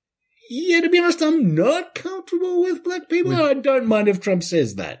 yeah, to be honest, I'm not comfortable with black people. I don't mind if Trump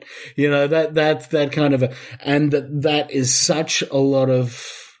says that. You know, that's that kind of and that is such a lot of,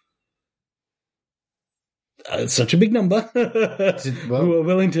 such a big number who are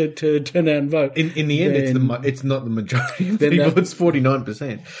willing to turn out and vote. In the end, it's not the majority of people. It's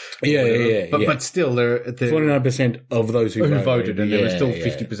 49%. Yeah. But still, they're 49% of those who voted, and there were still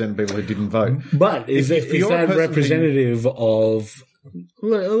 50% of people who didn't vote. But is that representative of,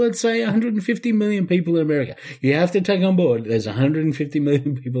 let's say, 150 million people in America? You have to take on board there's 150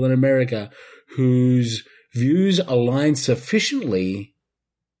 million people in America whose views align sufficiently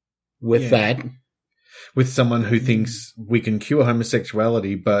with that. With someone who thinks we can cure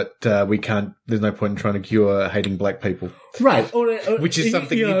homosexuality, but we can't. There's no point in trying to cure hating black people, right? Which is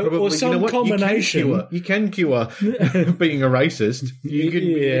something you probably, or some combination. You can cure being a racist. You can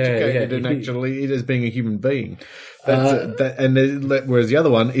be educated and actually it as being a human being. Whereas the other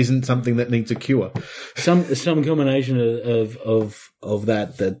one isn't something that needs a cure. Some combination of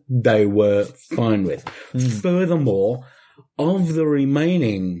that they were fine with. Furthermore, of the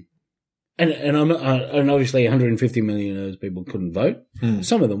remaining. And obviously 150 million of those people couldn't vote.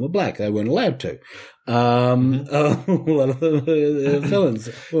 Some of them were black. They weren't allowed to. A lot of the felons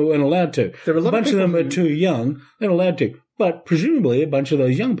weren't allowed to. A bunch of them are too young. They're not allowed to. But presumably a bunch of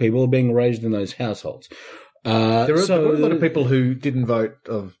those young people are being raised in those households. There were a lot of people who didn't vote.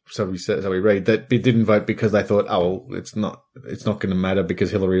 So we read that didn't vote because they thought, oh, well, it's not going to matter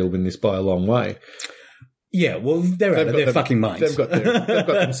because Hillary will win this by a long way. Yeah, well, they're out of their fucking minds. They've got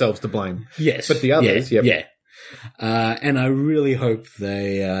themselves to blame. Yes. But the others, yeah. And I really hope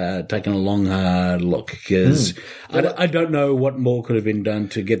they taken a long, hard look because I don't know what more could have been done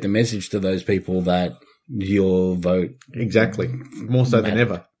to get the message to those people that your vote. Exactly. More so than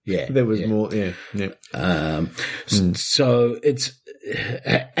ever. Yeah. There was more, yeah. So it's,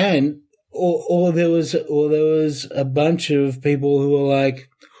 or there was a bunch of people who were like,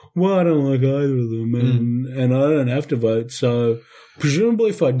 well, I don't like either of them, and I don't have to vote. So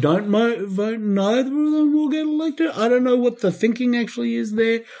presumably, if I don't vote, neither of them will get elected. I don't know what the thinking actually is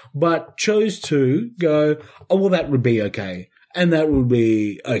there, but chose to go, oh, well, that would be okay, and that would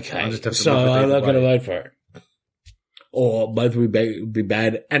be okay. So I'm not going to vote for it. Or both would be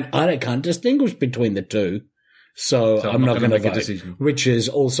bad, and I can't distinguish between the two. So I'm not going to vote, which is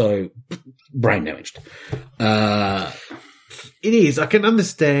also brain damaged. It is. I can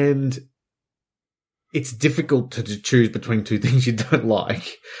understand it's difficult to choose between two things you don't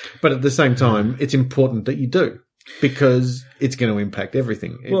like, but at the same time, it's important that you do because it's going to impact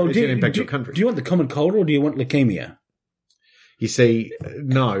everything. Well, it's going to impact your country. Do you want the common cold or do you want leukemia? You see,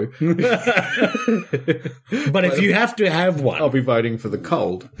 no. But if you have to have one, I'll be voting for the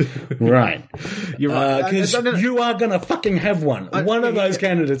cold. Right. You're right. Because you are going to fucking have one. One of those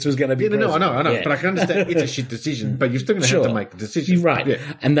candidates was going to be president. No, I know. Yeah. But I can understand it's a shit decision, but you're still going to have to make the decision. You're right. Yeah.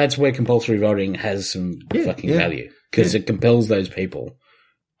 And that's where compulsory voting has some fucking value because it compels those people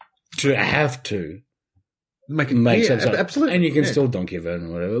to have to make sense of it. Absolutely. And you can still donkey vote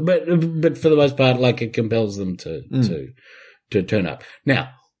and whatever. But for the most part, like it compels them to turn up.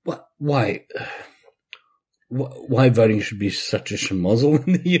 Now, why voting should be such a schmozzle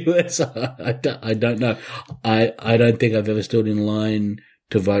in the US? I don't know. I don't think I've ever stood in line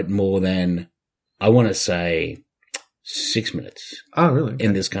to vote more than, I want to say, 6 minutes. Oh, really?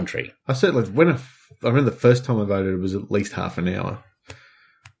 In this country. I certainly, I remember the first time I voted, it was at least half an hour.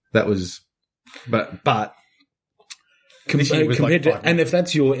 That was, but compared to, and if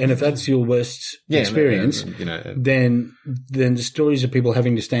that's your worst experience, then the stories of people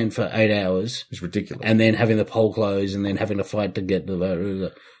having to stand for 8 hours is ridiculous, and then having the poll close, and then having to fight to get the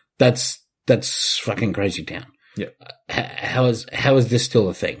vote. That's fucking crazy town. Yeah, how is this still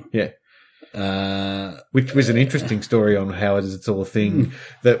a thing? Yeah. Which was an interesting story on how it's all a thing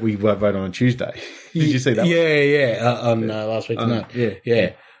that we vote on a Tuesday. Did you see that? Yeah. On last week's night.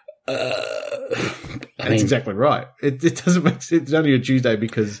 Yeah. That's exactly right. It doesn't make sense. It's only a Tuesday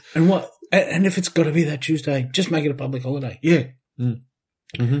because... And if it's got to be that Tuesday, just make it a public holiday. Yeah.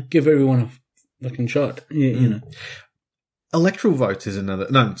 Mm-hmm. Give everyone a fucking shot. You know. Electoral votes is another...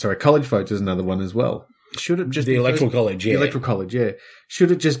 No, sorry, college votes is another one as well. Should it just be... The electoral college, yeah. The electoral college, yeah.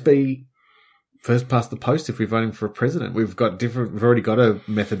 Should it just be first past the post if we're voting for a president? We've already got a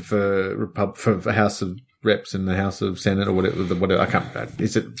method for House of Reps and the House of Senate or whatever. I can't remember.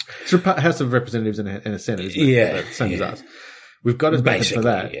 It's a House of Representatives and a Senate, isn't it? Yeah. Same as us. We've got a method for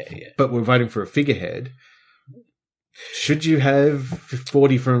that. Yeah. But we're voting for a figurehead. Should you have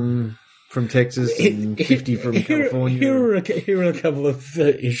 40 from Texas and 50 from California? Here are a couple of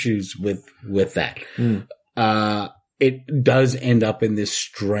issues with that. it does end up in this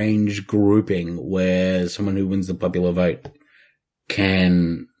strange grouping where someone who wins the popular vote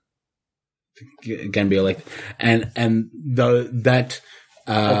can be elected, and though that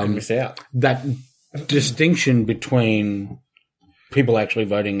miss out. That distinction between people actually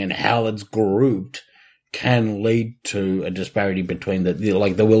voting and how it's grouped can lead to a disparity between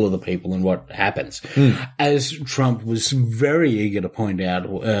the will of the people and what happens. As Trump was very eager to point out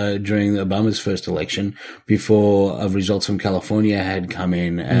during Obama's first election, before results from California had come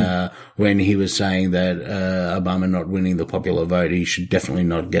in, when he was saying that Obama not winning the popular vote, he should definitely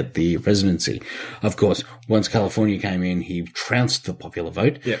not get the presidency. Of course, once California came in, he trounced the popular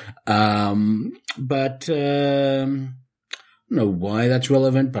vote. Yep. But I don't know why that's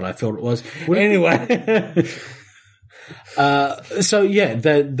relevant, but I felt it was. Anyway. So yeah,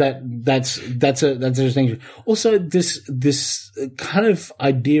 that's a distinction. Also, this kind of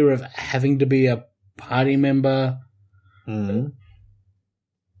idea of having to be a party member, fucking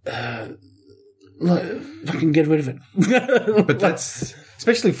get rid of it. But that's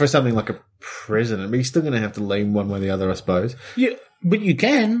especially for something like a president. But you're still going to have to lean one way or the other, I suppose. Yeah, but you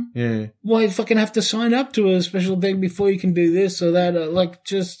can. Yeah. Why fucking have to sign up to a special thing before you can do this or that? I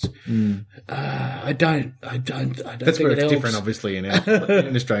don't. That's think where it it's helps. different, obviously, in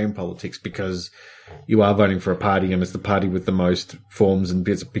in Australian politics, because you are voting for a party, and it's the party with the most forms and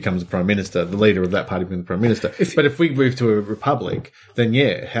becomes the prime minister. The leader of that party becomes the prime minister. But if we move to a republic, then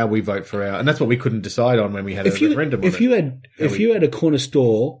how we vote for and that's what we couldn't decide on when we had a referendum. If you had a corner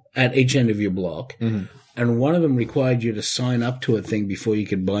store at each end of your block, and one of them required you to sign up to a thing before you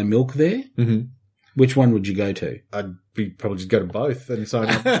could buy milk there, which one would you go to? I'd probably just go to both and sign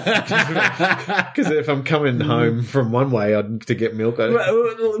up. Because if I'm coming home from one way to get milk,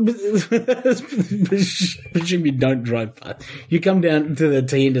 presume you don't drive past. You come down to the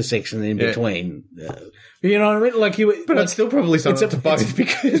T intersection in between. You know what I mean? I'd still probably sign up to both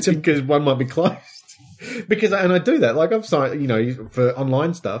because one might be closed. And I do that. Like I've signed, for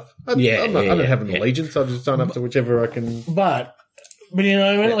online stuff. I don't have an allegiance. I just sign up to whichever I can. But you know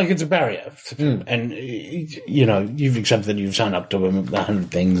what I mean? Like it's a barrier. And, you've accepted you've signed up to 100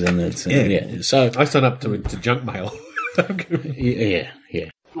 things and it's, So I sign up to junk mail. Yeah.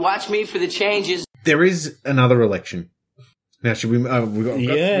 Watch me for the changes. There is another election. Now, should we,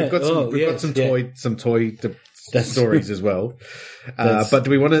 we've got some toy stories as well. But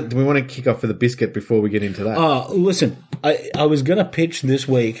do we want to kick off with a biscuit before we get into that? Listen, I was going to pitch this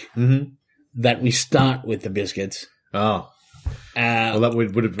week that we start with the biscuits. Oh. Well, that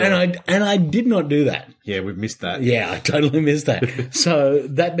would have been. And I did not do that. Yeah, we've missed that. Yeah, I totally missed that. So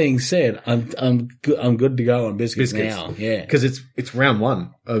that being said, I'm good to go on biscuits now. Yeah, because it's round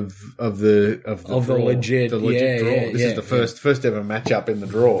one of the legit draw. This is the first ever matchup in the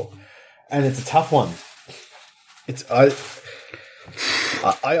draw, and it's a tough one.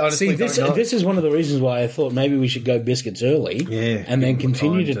 I honestly don't know. This is one of the reasons why I thought maybe we should go biscuits early, and then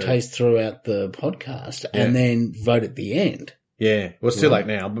continue to taste throughout the podcast, and then vote at the end. Yeah, well, it's too late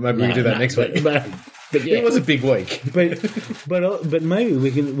now, but maybe we can do that next week. But it was a big week. but maybe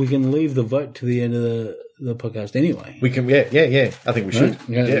we can leave the vote to the end of the podcast anyway. We can, yeah. I think we should.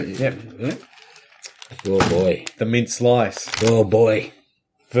 Right? Yeah. Oh boy, the mint slice. Oh boy,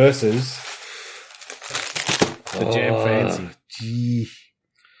 versus the jam fancy. Gee.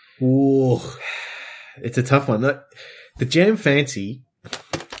 Ooh. It's a tough one. The jam fancy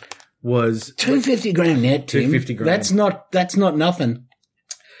was 250 gram net, Tim. 250 gram. That's not nothing.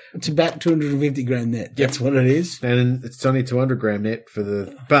 It's about 250 gram net. That's what it is. And it's only 200 gram net for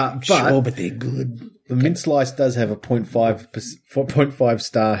the but they're good. The mint slice does have a 0.5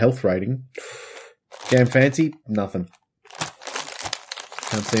 star health rating. Jam fancy, nothing.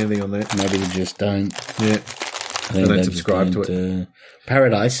 Can't see anything on that. Maybe you just don't. Yeah. I don't subscribe to it.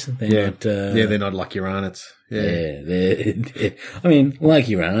 Paradise. They're not like Uranets. Yeah. I mean, like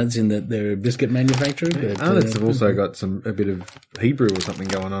Uranets in that they're a biscuit manufacturer. Yeah. Arnott's have also got a bit of Hebrew or something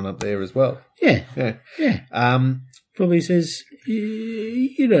going on up there as well. Yeah. Yeah. Probably says,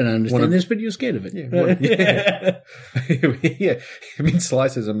 you don't understand this, but you're scared of it. Yeah. Mint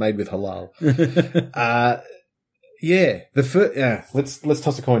slices are made with halal. Let's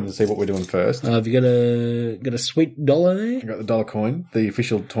toss a coin to see what we're doing first. Have you got a sweet dollar there? I got the dollar coin, the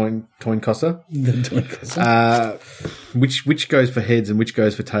official toin tosser. The toin tosser. Which goes for heads and which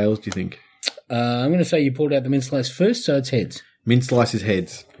goes for tails? Do you think? I'm going to say you pulled out the mint slice first, so it's heads. Mint slice is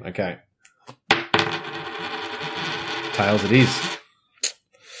heads. Okay. Tails it is.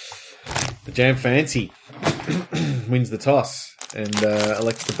 The jam fancy wins the toss and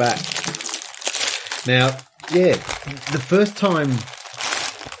elects the bat. Now. Yeah, the first time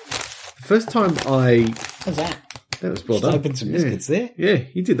How's that? That was well Just done. opened some biscuits there. Yeah,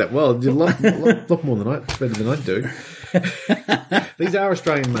 he did that well. Did a lot more than better than I do. These are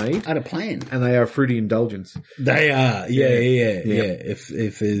Australian made, I had a plan. and they are a fruity indulgence. They are, yeah.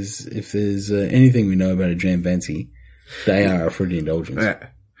 If there's anything we know about a jam fancy, they are a fruity indulgence.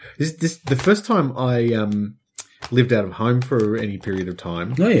 This the first time I lived out of home for any period of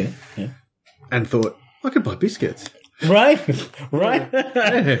time, Oh yeah. and thought I could buy biscuits. Right. We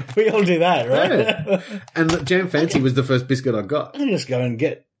all do that, right? Yeah. And the Jam Fancy was the first biscuit I got. I just go and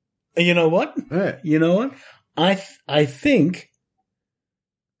get. You know what? Yeah. You know what? I think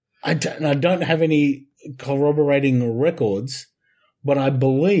I don't have any corroborating records, but I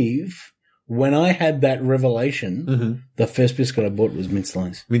believe when I had that revelation, the first biscuit I bought was mint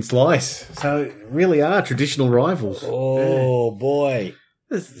slice. Mint slice. So really are traditional rivals. Oh boy!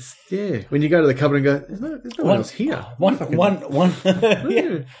 Yeah. When you go to the cupboard and go, there's no one else here. One.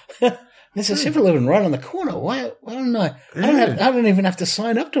 Yeah. There's a 7-Eleven right on the corner. Why don't I? I don't even have to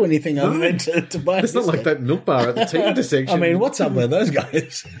sign up to anything other than to buy. It's not like that milk bar at the tea intersection. I mean, what's up with those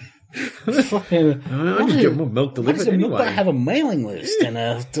guys? Fucking, I just get more milk why delivered does a milk bar anyway. have a mailing list and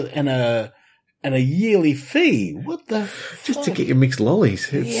a yearly fee? What the? Just to get your mixed lollies.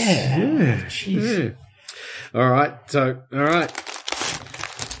 Yeah. Jeez. Yeah. All right.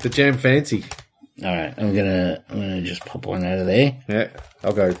 The Jam Fancy. All right, I'm gonna just pop one out of there. Yeah.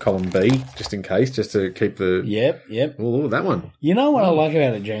 I'll go column B just in case, just to keep the. Yep. Oh, that one. You know what I like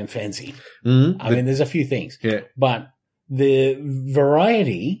about a jam fancy? I mean, there's a few things. Yeah. But the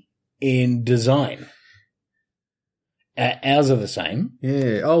variety in design. Ours are the same.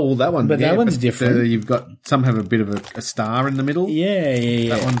 Yeah. Oh, well, that one. But that one's different. You've got some have a bit of a star in the middle.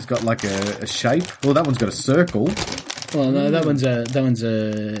 Yeah. That one's got like a shape. Well, that one's got a circle. Well, no, that one's a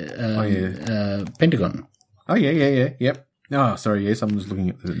pentagon. Oh yeah. Yep. Oh, sorry. Yes, I'm just looking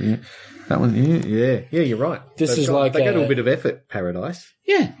at that one. Yeah. You're right. They go to a bit of effort. Paradise.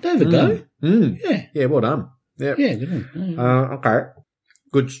 Yeah, there we go. Yeah. Yeah. Well done. Yeah. Yeah, good one. Okay.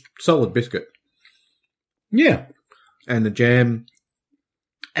 Good, solid biscuit. Yeah. And the jam.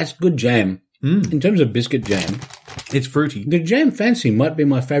 That's good jam. In terms of biscuit jam, it's fruity. The Jam Fancy might be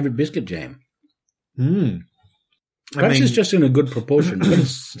my favourite biscuit jam. Perhaps it's just in a good proportion, but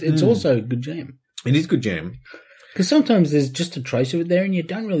it's also good jam. It is good jam. Because sometimes there's just a trace of it there and you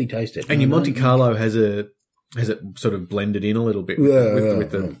don't really taste it. And your Monte Carlo has it sort of blended in a little bit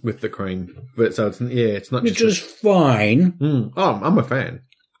with the cream. But so it's not Which is fine. Oh, I'm a fan.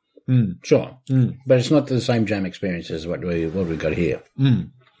 Sure. But it's not the same jam experience as what we got here.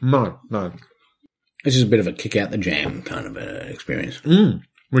 No. This is a bit of a kick out the jam kind of experience.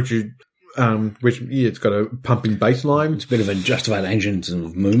 It's got a pumping bass line. It's a bit of a Justified Agents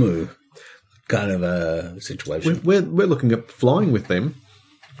of Moo Moo kind of a situation. We're looking at flying with them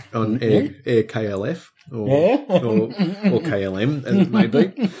on Air KLF or KLM as it may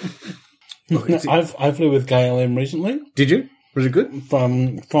be. I flew with KLM recently. Did you? Was it good?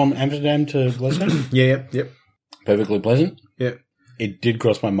 From Amsterdam to Glasgow? Yeah, yep. Perfectly pleasant. Yeah. It did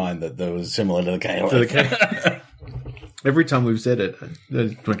cross my mind that that was similar to the KLM. Every time we've said it,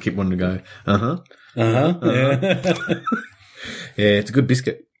 I keep wanting to go, Yeah, it's a good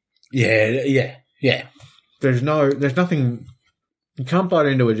biscuit. Yeah. There's nothing, you can't bite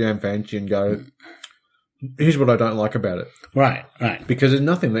into a Jam Fancy and go, here's what I don't like about it. Right. Because there's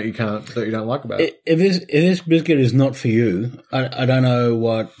nothing that you don't like about it. If this biscuit is not for you, I don't know.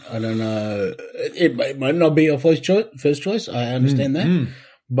 It might not be your first choice. I understand that.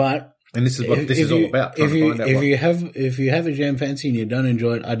 But and this is what this is all about. If you have a Jam Fancy and you don't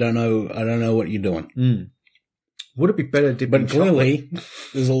enjoy it, I don't know what you're doing. Would it be better dipping? But clearly,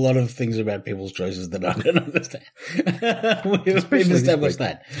 there's a lot of things about people's choices that I don't understand. We've established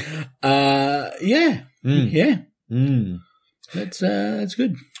that. Yeah. That's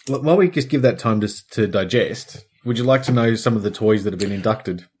good. While we just give that time to digest, would you like to know some of the toys that have been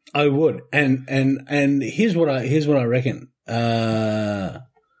inducted? I would, and here's what I reckon.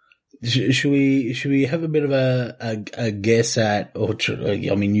 Should we have a bit of a guess at,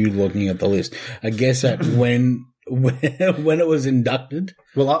 you looking at the list, a guess at when it was inducted?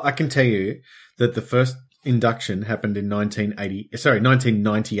 Well, I can tell you that the first induction happened in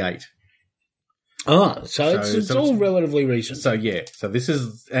 1998. Oh, so it's all relatively recent. So yeah, so this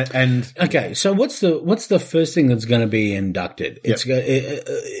is and okay. So what's the first thing that's going to be inducted? It's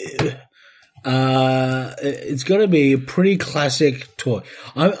got to be a pretty classic toy.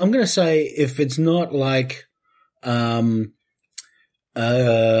 I'm going to say if it's not like, let's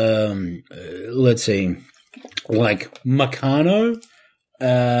see, like Meccano.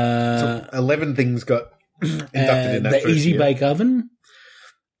 So 11 things got inducted in that the first Easy year. Bake Oven.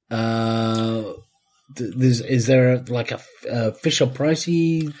 is there like a Fisher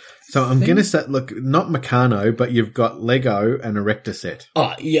Pricey? So I'm going to say, look, not Meccano, but you've got Lego and Erector set.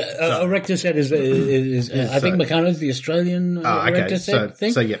 Oh, yeah. Erector set is I think Meccano's the Australian Erector set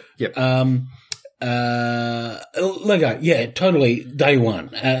thing. So, yep. Lego, yeah, totally. Day one,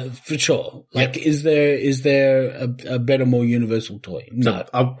 for sure. Like, is there a better, more universal toy? No.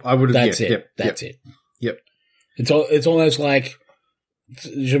 So I would have, That's it. That's it. Yep. It's almost like,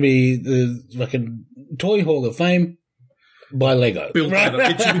 it should be the fucking Toy Hall of Fame by Lego.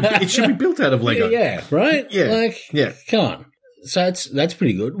 It should be built out of Lego. Yeah, right? Yeah. Like, come on. So that's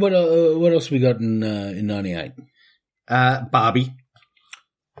pretty good. What else we got in 98? Barbie.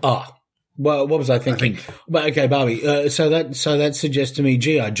 Oh, well, what was I thinking? But okay, Barbie. So that suggests to me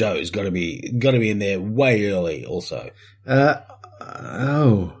G.I. Joe's got to be in there way early also.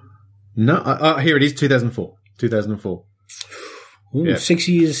 No. Here it is, 2004. 2004. Ooh, yeah. 6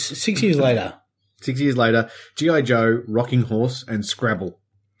 years later. 6 years later, G.I. Joe, Rocking Horse, and Scrabble.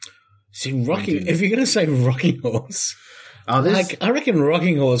 See, if you're going to say Rocking Horse, I reckon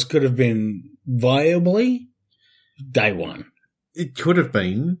Rocking Horse could have been viably day one. It could have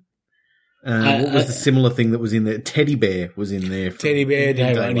been. What was the similar thing that was in there? Teddy Bear was in there. Teddy Bear,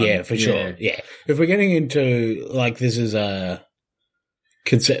 day one, yeah, for sure. Yeah. If we're getting into, like, this is they're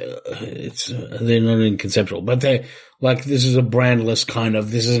not in conceptual, but they're like, this is a brandless kind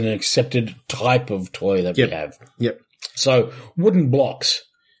of, this is an accepted type of toy that we have. Yep. So wooden blocks,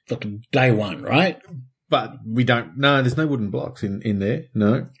 fucking day one, right? But we don't, no, there's no wooden blocks in there.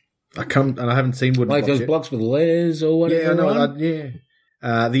 No. I haven't seen wooden blocks. Like those blocks with letters or whatever. Yeah,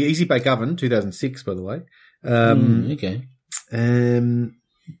 no, the Easy Bake Oven, 2006, by the way. Okay.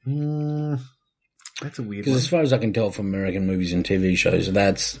 That's a weird one. Because as far as I can tell from American movies and TV shows,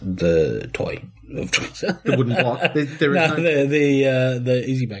 that's the toy of choice. The wooden block. The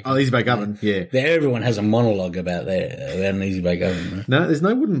Easy Bake Oven. Oh, Easy Bake Oven, yeah. Everyone has a monologue about an Easy Bake Oven. Right? No, there's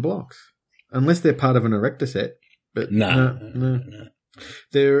no wooden blocks. Unless they're part of an Erector set. But no.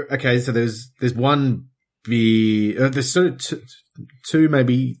 So there's one there's sort of two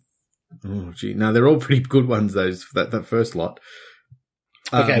maybe. Oh, gee. No, they're all pretty good ones, those, that first lot.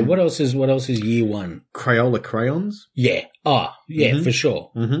 Okay, what else is year one? Crayola crayons. Yeah. Oh, yeah, Mm-hmm. for sure.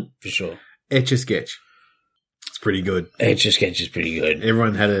 Mm-hmm. For sure. Etch-a-Sketch. It's pretty good. Etch-a-Sketch is pretty good.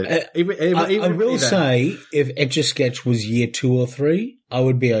 Everyone had it. I will say, if Etch-a-Sketch was year 2 or 3, I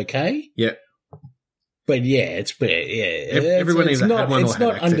would be okay. Yeah. But yeah, everyone either had one or it's had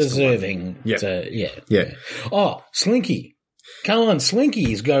not access undeserving. to one. Yeah. Oh, Slinky. Come on,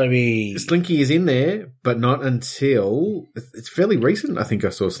 Slinky's got to be. Slinky is in there, but not until it's fairly recent. I think I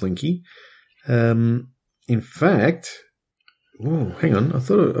saw Slinky. In fact, hang on.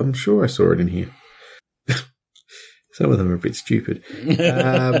 I'm sure I saw it in here. Some of them are a bit stupid.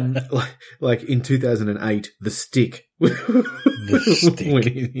 Like in 2008, The Stick. The Stick. went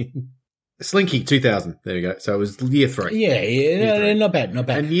in. Slinky 2000. There you go. So it was year 3. Yeah, not bad.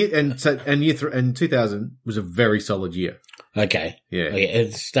 And 2000 was a very solid year. Okay. Yeah.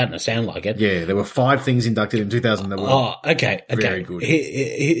 It's starting to sound like it. Yeah, there were 5 things inducted in 2000 that were okay. very good.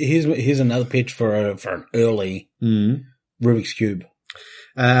 Here's another pitch for an early Rubik's Cube.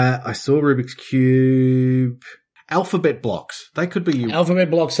 I saw Rubik's Cube. Alphabet blocks. They could be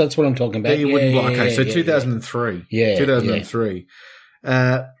Alphabet blocks, that's what I'm talking about. So 2003. Yeah. 2003.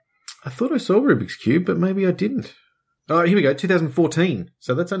 I thought I saw Rubik's Cube, but maybe I didn't. Oh, here we go. 2014.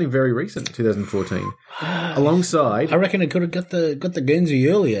 So that's only very recent. 2014. Alongside, I reckon it could have got the Guernsey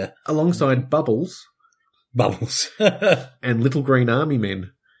earlier. Alongside Bubbles and Little Green Army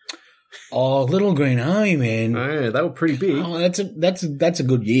Men. Oh, Little Green Army Men. Oh, they were pretty big. Oh, that's a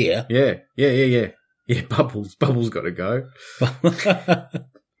good year. Yeah. Yeah, Bubbles got to go.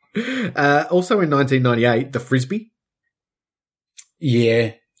 Also in 1998, the Frisbee.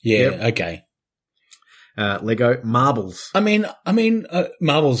 Yeah. Yep. Okay. Lego Marbles. I mean,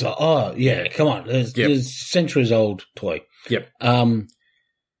 marbles are. Oh, yeah. Come on, there's centuries old toy. Yep.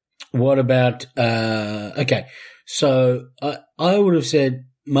 What about? Okay, so I would have said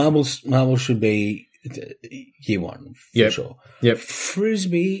marbles. Marbles should be year 1 for sure. Yep.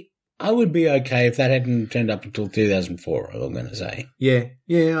 Frisbee. I would be okay if that hadn't turned up until 2004. I'm going to say. Yeah.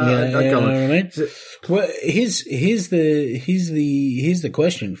 You know what I mean? Well, here's the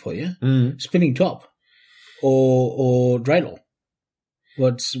question for you: spinning top or dreidel?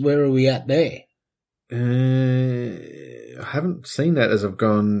 Where are we at there? I haven't seen that as I've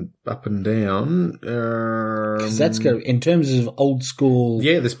gone up and down. Because that's good in terms of old school.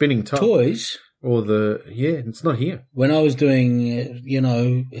 Yeah, the spinning top toys. Or it's not here. When I was doing,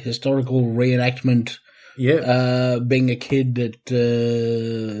 historical reenactment, being a kid at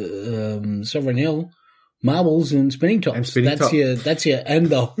Sovereign Hill, marbles and spinning tops. And spinning top. That's your, and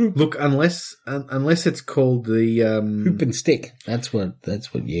the hoop. Look, unless it's called the Hoop and stick. That's what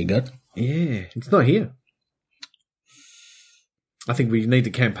you got. Yeah, it's not here. I think we need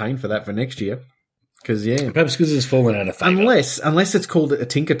to campaign for that for next year. Perhaps because it's fallen out of favour. Unless it's called a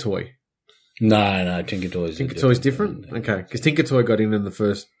Tinker Toy. No, Tinker Toy's different. Okay, because Tinker Toy got in the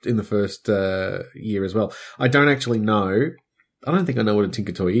first year as well. I don't actually know. I don't think I know what a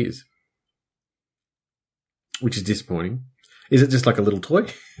Tinker Toy is, which is disappointing. Is it just like a little toy,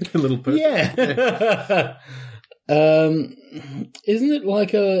 a little person? Yeah. Isn't it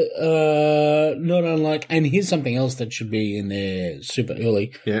like a not unlike? And here's something else that should be in there super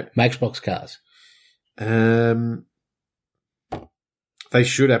early. Yeah, Matchbox cars. They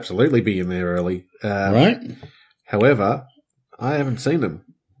should absolutely be in there early. Right. However, I haven't seen them.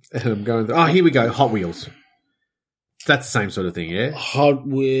 I'm going. Here we go. Hot Wheels. That's the same sort of thing, yeah. Hot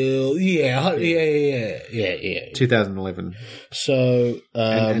Wheels, yeah. 2011. So,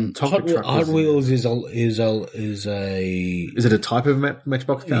 and Hot Wheels is a. Is it a type of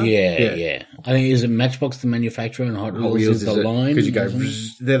Matchbox car? Yeah. I think is it Matchbox the manufacturer and Hot Wheels is the line because you go.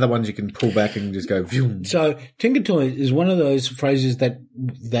 They're the ones you can pull back and just go. Vroom. So Tinker Toy is one of those phrases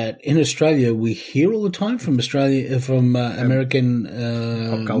that in Australia we hear all the time from American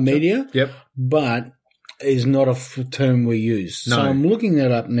media. Yep, but is not a term we use. No. So I'm looking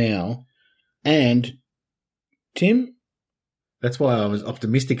that up now. And, Tim? That's why I was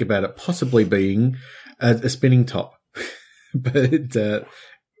optimistic about it possibly being a spinning top. But,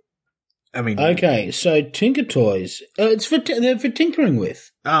 I mean... Okay, so Tinker Toys, they're for tinkering with.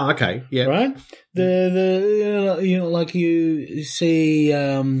 Oh, okay, yeah. Right? Like you see...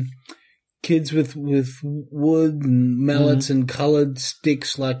 kids with wood and mallets and coloured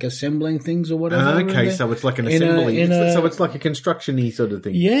sticks, like assembling things or whatever. Okay, so it's like an assembly. So it's like a construction-y sort of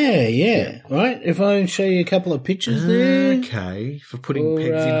thing. Yeah. Right? If I show you a couple of pictures there. Okay, for putting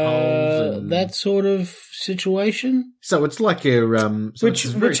pegs in holes. And... that sort of situation. So it's like a...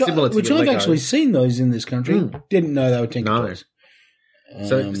 which I've actually seen those in this country. Didn't know they were Tinker Toys.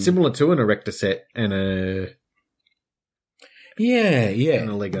 So similar to an erector set and a... Yeah.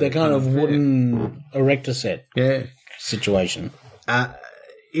 The kind of wooden erector set situation.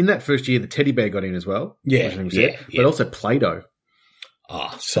 In that first year, the teddy bear got in as well. But also Play-Doh.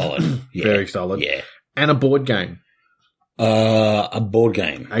 Oh, solid. Very solid. Yeah. And a board game. A board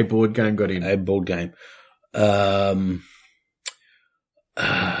game. A board game got in. A board game.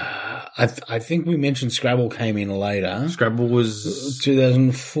 I think we mentioned Scrabble came in later. Scrabble was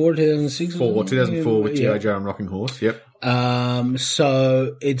 2004, 2006? 2004 with G.I. Joe and Rocking Horse. Yep.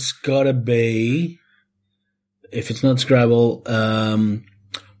 So it's got to be, if it's not Scrabble,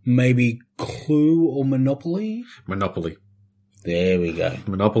 maybe Clue or Monopoly? Monopoly. There we go.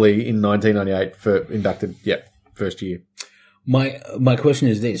 Monopoly in 1998 for inducted, first year. My question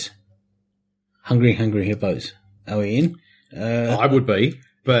is this. Hungry Hippos. Are we in? I would be,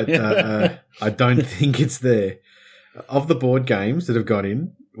 but I don't think it's there. Of the board games that have got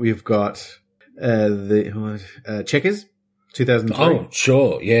in, we've got the Checkers, 2003. Oh,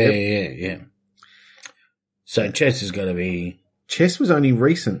 sure. Yeah. So chess has got to be... Chess was only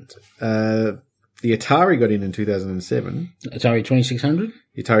recent. The Atari got in 2007. Atari 2600?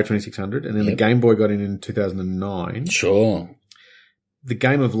 The Atari 2600. And then the Game Boy got in 2009. Sure. The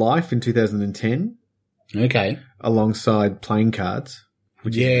Game of Life in 2010. Okay. Alongside playing cards.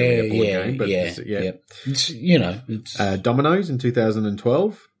 Which is really a board game. But It's, it's... Dominoes in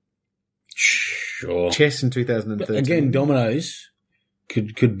 2012. Sure. Chess in 2013. Again, Dominoes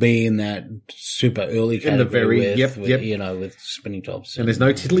could be in that super early category with spinning tops. And there's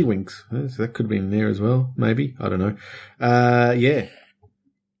no Tiddlywinks. So that could be in there as well, maybe. I don't know.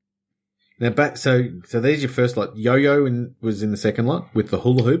 Now so there's your first lot. Yo-Yo was in the second lot with the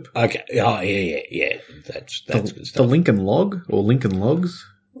hula hoop. Okay. Oh, yeah. That's good stuff. The Lincoln Log or Lincoln Logs.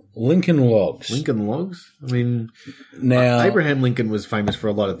 Lincoln Logs. I mean, now Abraham Lincoln was famous for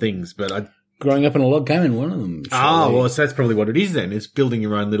a lot of things, but growing up in a log cabin, one of them. Well, so that's probably what it is then. It's building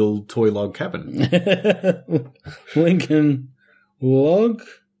your own little toy log cabin. Lincoln Logs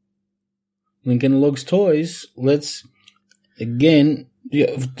Toys. Let's, again,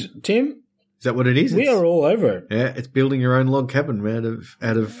 Tim? Is that what it is? We are all over it. Yeah, it's building your own log cabin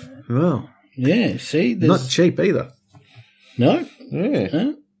out of yeah, see? Not cheap either. No? Yeah.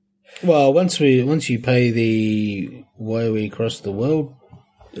 Huh? Well, once you pay the way we cross the world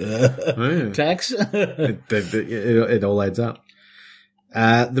tax. it all adds up.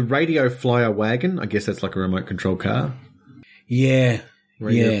 The Radio Flyer Wagon, I guess that's like a remote control car. Yeah.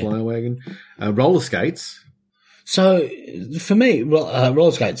 Radio Flyer Wagon. Roller skates. So for me,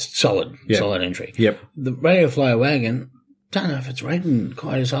 roller skates, solid entry. Yep. The Radio Flyer Wagon, don't know if it's rated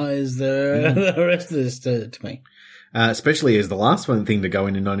quite as high as the rest of this to me. Especially as the last one thing to go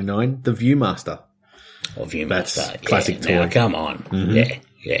in 99, the Viewmaster. Or Viewmaster. That's classic toy. Now, come on.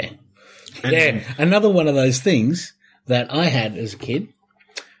 Yeah. Another one of those things that I had as a kid,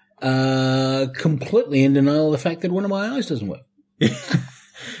 completely in denial of the fact that one of my eyes doesn't work.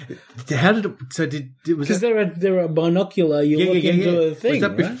 How did it? So because they're a binocular. You look into a thing. Was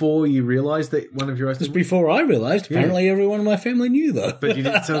that before you realised that one of your eyes? Just before I realised. Apparently, everyone in my family knew though. But you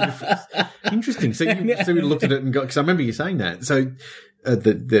didn't. So interesting. So you looked at it and got. Because I remember you saying that. So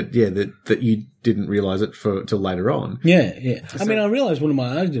that you didn't realise it till later on. Yeah. So, I mean, I realised one of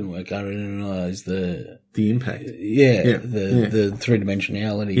my eyes didn't work. I didn't realise the impact. The three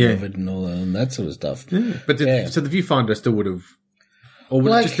dimensionality of it and all that sort of stuff. Yeah. But so the viewfinder still would have. Or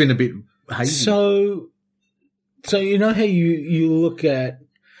would it just been a bit hazy? So you know how you look at...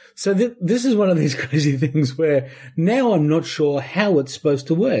 So this is one of these crazy things where now I'm not sure how it's supposed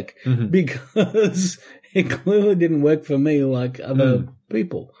to work because it clearly didn't work for me like other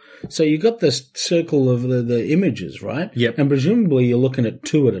people. So you got this circle of the images, right? Yep. And presumably you're looking at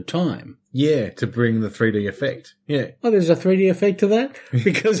two at a time. Yeah, to bring the 3D effect. Yeah. Oh, there's a 3D effect to that?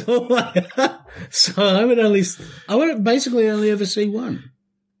 Because so I would basically only ever see one.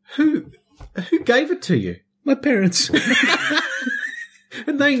 Who gave it to you? My parents.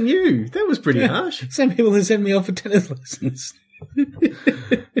 And they knew. That was pretty harsh. Some people have sent me off for tennis lessons. Yeah,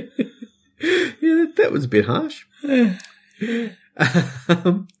 that was a bit harsh.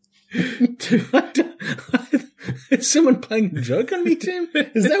 Is someone playing a joke on me, Tim?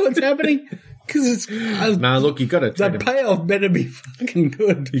 Is that what's happening? Because it's no. Look, you got to. The payoff better be fucking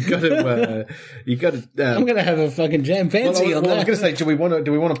good. You got to. I'm going to have a fucking jam fancy on that. I was going to say, do we want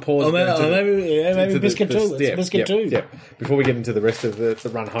to pause? Maybe biscuit two. Biscuit two. Yeah. Before we get into the rest of the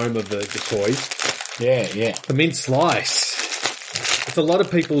run home of the toys. Yeah. The mint slice. It's a lot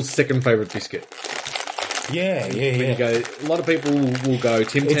of people's second favourite biscuit. Yeah. A lot of people will go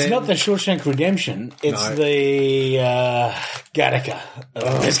Tim Tam. It's not the Shawshank Redemption. It's the Gattaca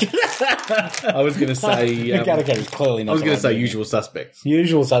biscuit. I was going to say Gattaca is clearly not. I was going to say Usual Suspects.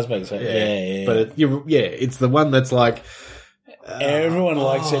 Usual Suspects. Yeah. But it's the one that's like everyone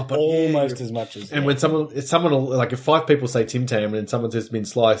likes it almost as much as. And when someone will, like if 5 people say Tim Tam and someone says been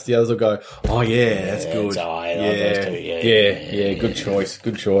sliced, the others will go, oh yeah, that's good. Yeah. Good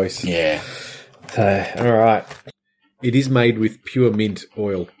choice. Yeah. All right. It is made with pure mint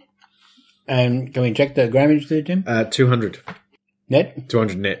oil. And can we check the grammage there, Tim? 200. Net?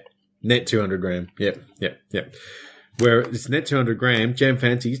 200 net. Net 200 gram. Yep. Where it's net 200 gram, Jam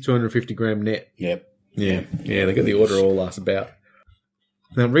Fancy's 250 gram net. Yep. Yeah, they got the order all last about.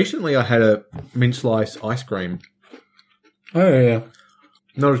 Now, recently I had a mint slice ice cream. Oh, yeah.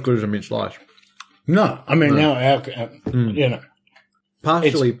 Not as good as a mint slice. No, I mean, now, you know.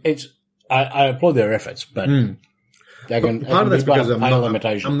 Partially. I applaud their efforts, but part of that's because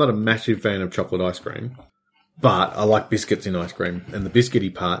I'm not a massive fan of chocolate ice cream, but I like biscuits in ice cream, and the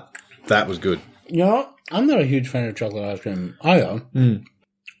biscuity part, that was good. You know, I'm not a huge fan of chocolate ice cream either.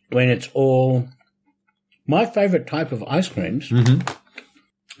 When it's all... My favourite type of ice creams,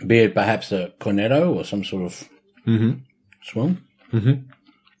 be it perhaps a Cornetto or some sort of swirl,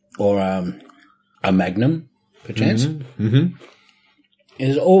 or a Magnum, perchance,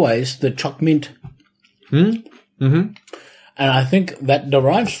 is always the choc mint. And I think that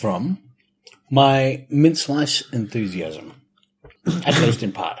derives from my mint slice enthusiasm, at least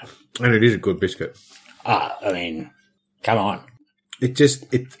in part. And it is a good biscuit. I mean, come on.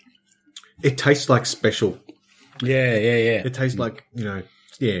 It tastes like special. Yeah. It tastes like,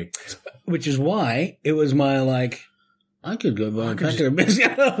 Which is why it was my, I could go buy a packet of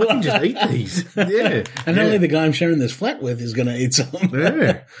biscuits. I can just eat these. Yeah. And only the guy I'm sharing this flat with is going to eat some.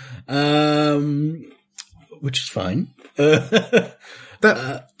 Yeah. Which is fine. The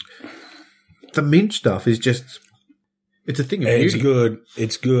mint stuff is just, it's a thing of beauty.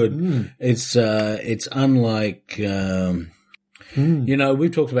 It's good. It's unlike,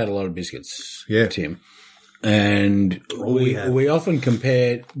 we've talked about a lot of biscuits, Tim. And we often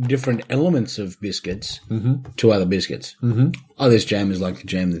compare different elements of biscuits to other biscuits. Oh, this jam is like the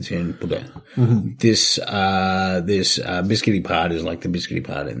jam that's in Buddha. This biscuity part is like the biscuity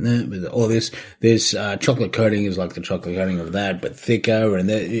part in that. Or this chocolate coating is like the chocolate coating of that, but thicker. And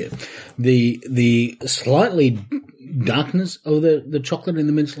the slightly darkness of the chocolate in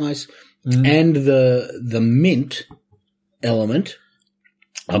the mint slice and the mint element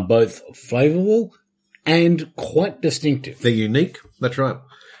are both flavorful and quite distinctive. They're unique. That's right.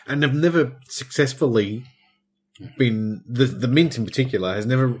 And they've never successfully been the mint in particular has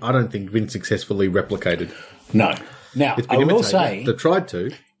never, I don't think, been successfully replicated. No. Now, It's I been will imitated. say, They've tried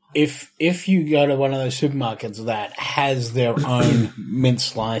to. if you go to one of those supermarkets that has their own mint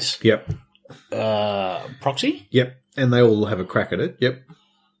slice Yep. proxy, Yep. And they all have a crack at it. Yep.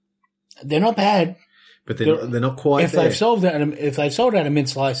 they're not bad. But they're not quite If there. they've sold out of mint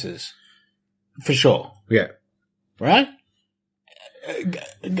slices, for sure, Yeah. right?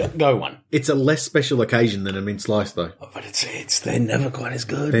 Go one. It's a less special occasion than a mint slice, though. But they're never quite as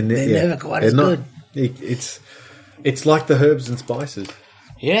good. They're Never quite as not, good. It's like the herbs and spices.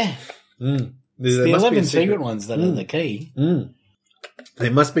 Yeah. There The must be 11 a secret ones that are the key.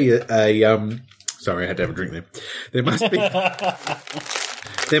 There must be sorry, I had to have a drink there. There must be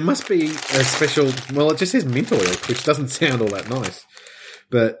there must be a special. Well, it just says mint oil, which doesn't sound all that nice.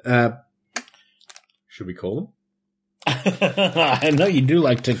 But should we call them? I know you do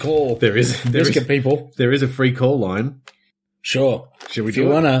like to call biscuit people. There is a free call line. Sure. Should we If do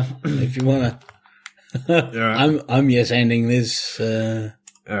you it? if you wanna. All right. I'm yes-handing this. All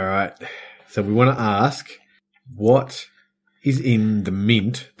right. So we want to ask, what is in the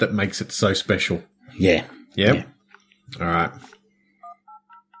mint that makes it so special? Yeah. Yep. All right.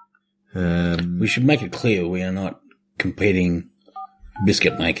 We should make it clear we are not competing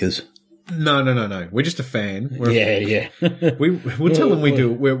biscuit makers. No. We're just a fan. Yeah. We'll tell them we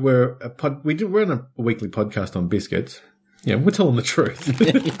do. We're on a weekly podcast on biscuits. Yeah, we'll tell them the truth.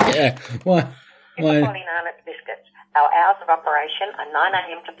 Yeah. Why? Calling Arnott's Biscuits. Our hours of operation are 9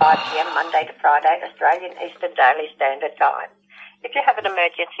 a.m. to 5 p.m. Monday to Friday, Australian Eastern Daily Standard Time. If you have an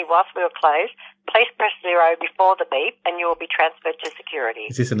emergency whilst we are closed, please press 0 before the beep and you will be transferred to security.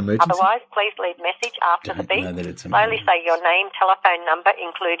 Is this an emergency? Otherwise, please leave message after the beep. know that it's Slowly emergency. say your name, telephone number,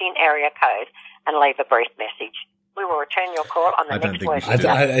 including area code, and leave a brief message. We will return your call on the I don't next think we working should do day.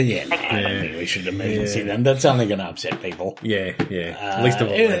 I don't think we should emergency them. That's only going to upset people. Yeah. At least of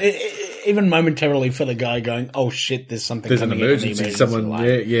all. Even momentarily for the guy going, oh shit, there's something There's an coming in the emergency. Someone,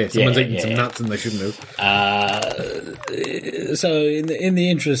 line. someone's eating some nuts and they shouldn't have. So in the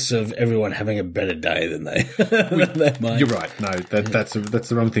interests of everyone having a better day than they might. You're right. No, that's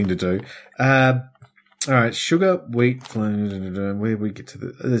the wrong thing to do. All right, sugar, wheat, flour. Where we get to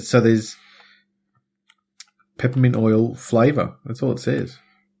the so there's peppermint oil flavor. That's all it says.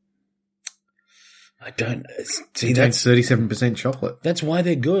 I don't see Contains 37% chocolate. That's why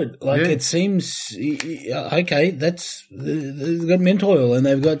they're good. Like Yeah. it seems okay. That's they've got mint oil and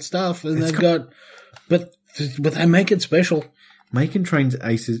they've got stuff and they've got, but they make it special. May contain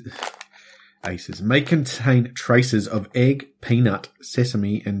may contain traces of egg, peanut,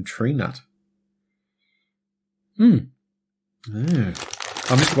 sesame, and tree nut. Yeah.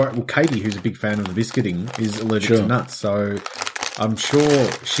 I'm just worried. Well, Katie, who's a big fan of the biscuiting, is allergic to nuts, so I'm sure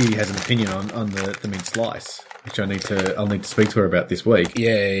she has an opinion on the mint slice, which I'll need to speak to her about this week.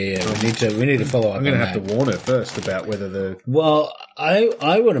 Yeah. We need to follow up. I'm going to on have that. to warn her first about whether the Well,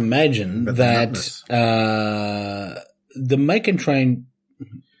 I would imagine But the that nutness. the make and train.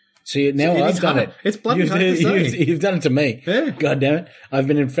 See, now It I've is done hard. it. It's bloody hard to say. You've done it to me. Yeah. God damn it! I've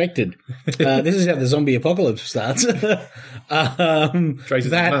been infected. This is how the zombie apocalypse starts. Traces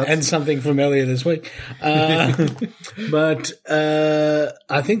of That nuts. and something from earlier this week. But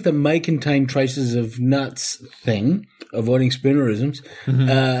I think the may contain traces of nuts thing, avoiding spoonerisms,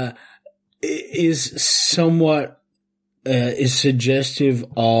 is somewhat is suggestive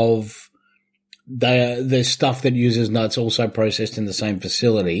of the stuff that uses nuts also processed in the same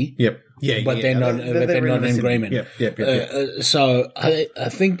facility. Yep. Yeah, But they're not. But they're not in agreement. Yep. So I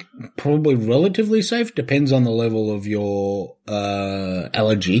think probably relatively safe. Depends on the level of your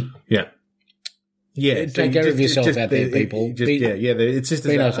allergy. Yeah. Yeah. so Take you care of yourself out there, people. It's just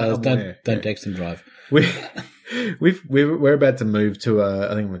Be nice. I'm Don't aware. text and drive. We're about to move to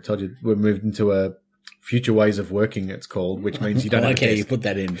I think I told you we're moved into a future ways of working. It's called, which means you don't have a Okay, you desk. put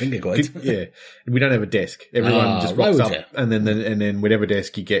that in finger quotes. Yeah, we don't have a desk. Everyone just why rocks would up, you? and then whatever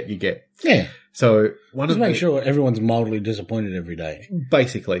desk you get. Yeah. So one Just of make the, sure everyone's mildly disappointed every day.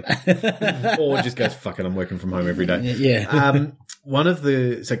 basically, or just goes fuck it. I'm working from home every day. Yeah. One of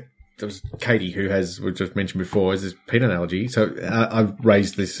the there was Katie, who we just mentioned before, is this peanut allergy. So I've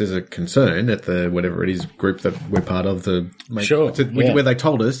raised this as a concern at the whatever it is group that we're part of. Where they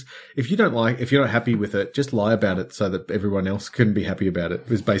told us if you're not happy with it, just lie about it so that everyone else can be happy about it.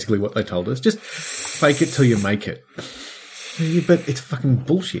 Was basically what they told us. Just fake it till you make it. Yeah, but it's fucking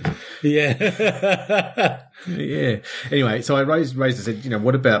bullshit. Yeah. Yeah. Anyway, so I raised and said,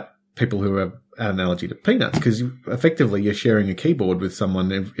 what about people who have an allergy to peanuts? Because effectively you're sharing a keyboard with someone,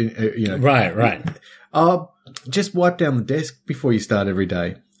 Right. just wipe down the desk before you start every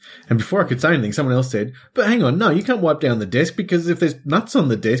day. And before I could say anything, someone else said, but hang on, no, you can't wipe down the desk because if there's nuts on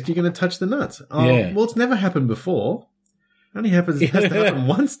the desk, you're going to touch the nuts. Oh, Yeah. well, it's never happened before. It only has to happen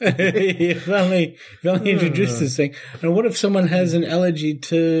once. You've only introduced this thing. And what if someone has an allergy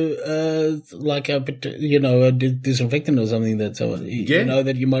to, like a disinfectant or something that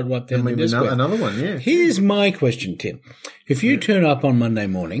that you might wipe down the desk with? Another one, yeah. Here's my question, Tim. If you turn up on Monday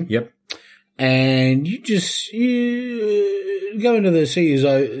morning. Yep. And you go into the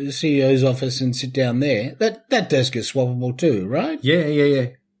CEO's office and sit down there. That desk is swappable too, right? Yeah.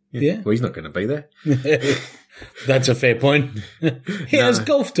 Yeah. Well, he's not going to be there. That's a fair point. He has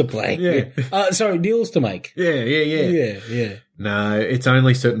golf to play. Yeah. Deals to make. Yeah. No, it's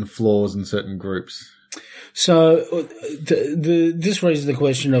only certain floors and certain groups. So this raises the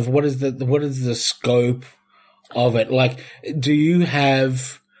question of what is the scope of it? Like, do you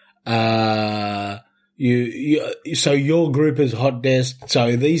have so your group is hot desk.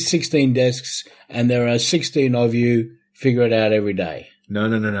 So these 16 desks, and there are 16 of you. Figure it out every day.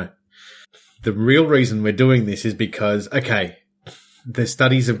 No. The real reason we're doing this is because, the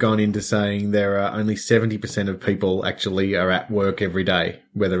studies have gone into saying there are only 70% of people actually are at work every day,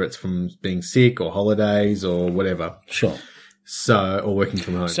 whether it's from being sick or holidays or whatever. Sure. Or working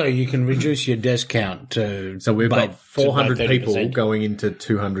from home. So you can reduce your desk count to. So we've got 400 people 30%. going into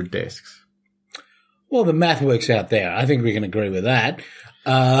 200 desks. Well, the math works out there. I think we can agree with that.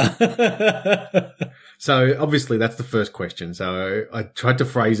 So obviously that's the first question. So I tried to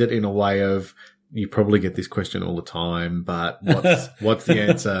phrase it in a way of, you probably get this question all the time, but what's the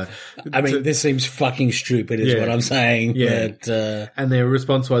answer? I mean, this seems fucking stupid is what I'm saying. Yeah. But, and their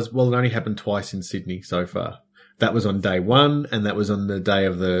response was, well, it only happened twice in Sydney so far. That was on day one, and that was on the day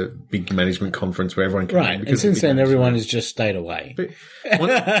of the big management conference where everyone came in. right. And since then, everyone has just stayed away. But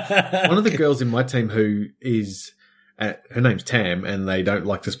one of the girls in my team who is, her name's Tam, and they don't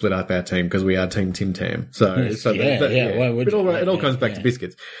like to split up our team because we are Team Tim Tam. So Why would it all comes back to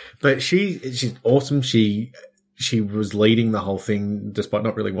biscuits. But she's awesome. She was leading the whole thing despite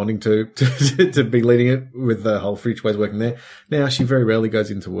not really wanting to be leading it with the whole Future Ways working there. Now she very rarely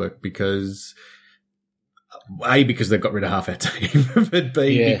goes into work because they've got rid of half our team, but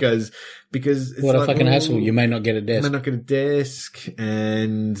B, because it's what a fucking hassle. You may not get a desk. I may not get a desk,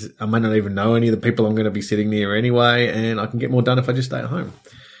 and I may not even know any of the people I'm going to be sitting near anyway, and I can get more done if I just stay at home.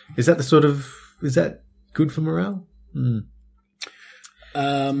 Is that good for morale?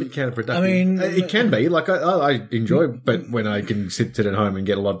 A bit counterproductive. I mean, it can be. Like, I enjoy, but when I can sit at home and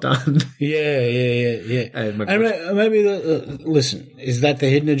get a lot done. Yeah. And maybe listen, is that the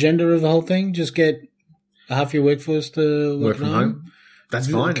hidden agenda of the whole thing? Just get half your workforce to work from home? That's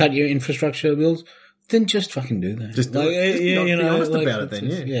fine. Cut your infrastructure bills. Then just fucking do that. Just be honest about it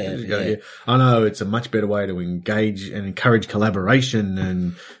then, yeah. I know it's a much better way to engage and encourage collaboration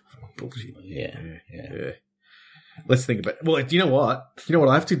and bullshit. Yeah. Let's think about it. Well, you know what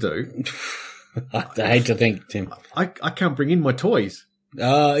I have to do? I hate to think, Tim. I can't bring in my toys.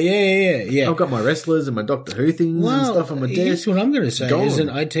 Yeah. I've got my wrestlers and my Doctor Who things and stuff on my desk. Here's what I'm going to say as an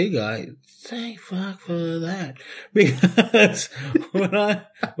IT guy. Thank fuck for that. Because when I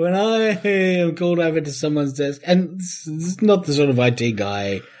am called over to someone's desk, and this is not the sort of IT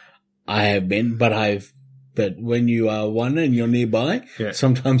guy I have been, but when you are one and you're nearby,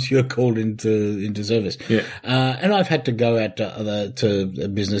 sometimes you're called into service. Yeah. And I've had to go out to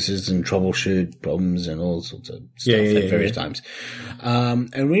businesses and troubleshoot problems and all sorts of stuff at various times.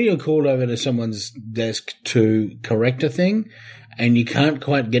 And when you're called over to someone's desk to correct a thing, and you can't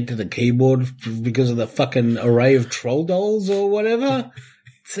quite get to the keyboard because of the fucking array of troll dolls or whatever,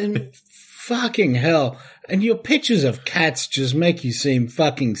 then fucking hell. And your pictures of cats just make you seem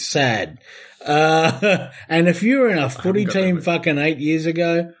fucking sad. And if you were in a footy team fucking 8 years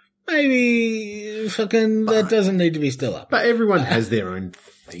ago, maybe fucking that doesn't need to be still up. But everyone has their own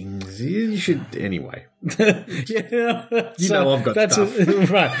things. You should anyway. I've got stuff.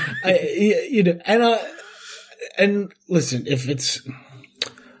 Right. And listen, if it's,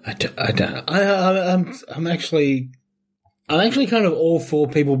 I'm actually kind of all for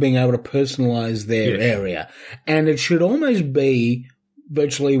people being able to personalize their area, and it should almost be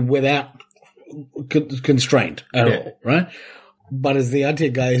virtually without constraint at all, right? But as the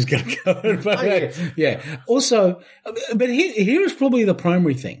IT guy is going to go, Also, but here is probably the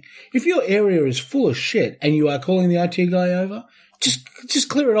primary thing. If your area is full of shit and you are calling the IT guy over, just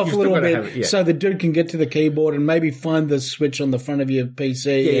clear it off a little bit so the dude can get to the keyboard and maybe find the switch on the front of your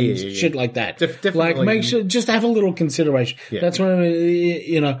PC and shit like that. Definitely. Like, make sure, just have a little consideration. That's what I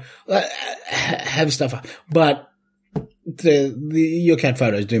mean, have stuff up. But your cat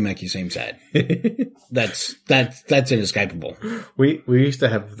photos do make you seem sad. That's inescapable. We used to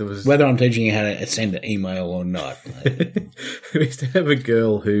have, whether I'm teaching you how to send an email or not. We used to have a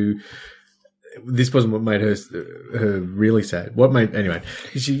girl who, this wasn't what made her really sad. Anyway,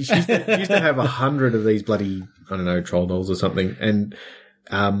 she used to have 100 of these bloody, I don't know, troll dolls or something. And,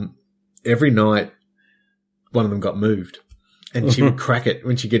 every night one of them got moved. And she would crack it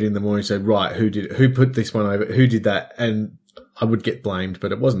when she'd get in the morning and say, right, who put this one over? Who did that? And I would get blamed,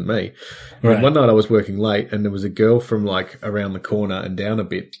 but it wasn't me. Right. One night I was working late and there was a girl from like around the corner and down a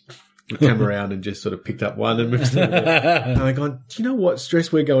bit who came around and just sort of picked up one and moved it over there. And I gone, do you know what stress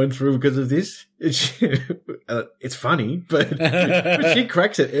we're going through because of this? It's funny, but she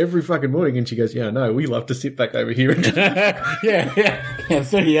cracks it every fucking morning and she goes, yeah, no, we love to sit back over here and yeah,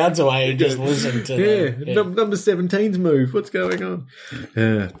 30 yards away and just listen to number 17's move. What's going on?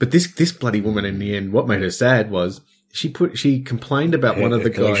 But this bloody woman in the end, what made her sad was she complained about one of the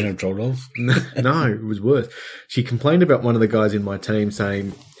guys. Of troll dolls? No, it was worse. She complained about one of the guys in my team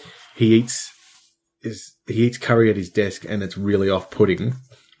saying he eats curry at his desk and it's really off-putting,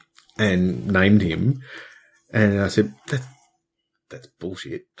 and named him. And I said, that's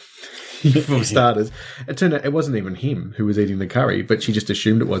bullshit. For starters. It turned out it wasn't even him who was eating the curry, but she just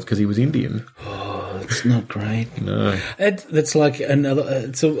assumed it was because he was Indian. Oh, it's not great. No. That's like another,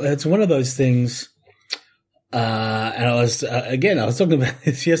 it's one of those things, and I was talking about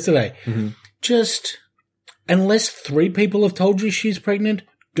this yesterday. Mm-hmm. Just, unless 3 people have told you she's pregnant,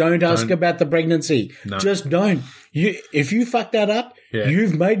 don't ask about the pregnancy. No. Just don't. If you fuck that up,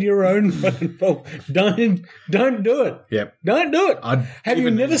 you've made your own. Don't do it. Yep. Don't do it. Have you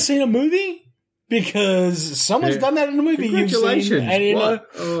never seen a movie? Because someone's done that in a movie you've seen, and you know,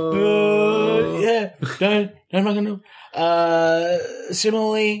 don't fucking do.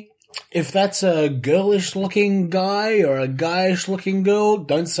 Similarly, if that's a girlish looking guy or a guyish looking girl,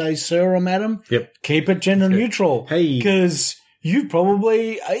 don't say sir or madam. Yep. Keep it gender neutral. Hey. Because you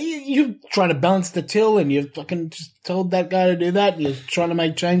probably, you're trying to balance the till and you've fucking just told that guy to do that and you're trying to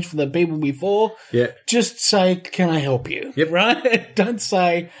make change for the people before. Yeah. Just say, can I help you? Yep. Right? Don't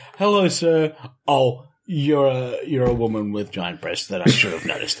say, hello, sir. Oh, you're a woman with giant breasts that I should have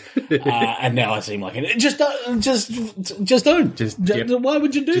noticed. And now I seem like an, just don't. Why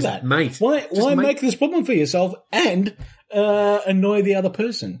would you do that? Mate. Why make this problem for yourself and, annoy the other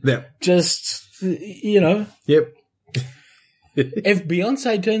person? Yep. Just, you know. Yep. If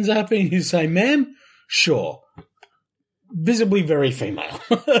Beyonce turns up and you say, ma'am, sure. Visibly very female.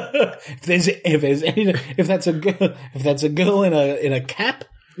 if that's a girl in a cap,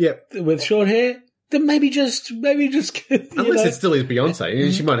 with short hair, then maybe just unless it still is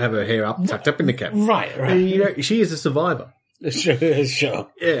Beyonce, she might have her hair tucked up in the cap. Right. You know, she is a survivor. Sure.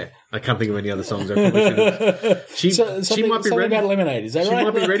 Yeah. I can't think of any other songs I probably should. She might be ready about lemonade. Is that right? She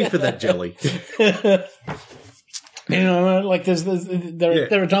might be ready for that jelly. You know, like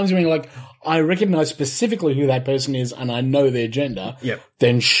there are times when you're like, I recognize specifically who that person is and I know their gender. Yep.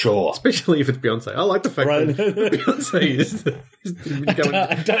 Then sure. Especially if it's Beyonce. I like the fact that Beyonce is going,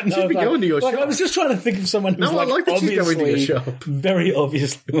 I don't know. She's been going to your shop. I was just trying to think of someone who's I like that she's going to your shop. Very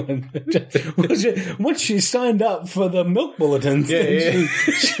obviously. Once she signed up for the milk bulletins, she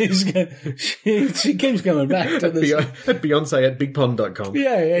keeps going back to this. At Beyonce at bigpond.com.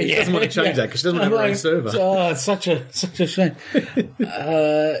 Yeah. She doesn't want to change that because she doesn't have her own server. Oh, it's such a shame.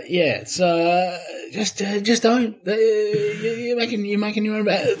 Just don't. You're making your own.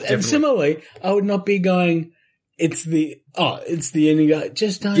 And similarly, I would not be going. It's the Indian guy.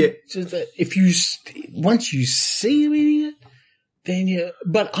 Just don't. Yeah. Once you see him eating it, then you.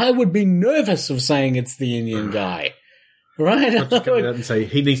 But I would be nervous of saying it's the Indian guy, right? Not just coming out and say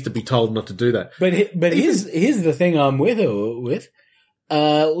he needs to be told not to do that. But here's the thing I'm with.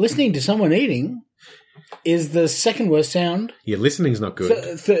 Listening to someone eating is the second worst sound. Yeah, listening's not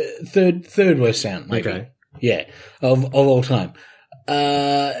good. Third worst sound, maybe. Okay. Yeah, of all time.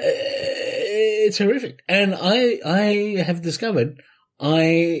 It's horrific. And I have discovered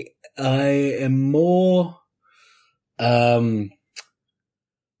I am more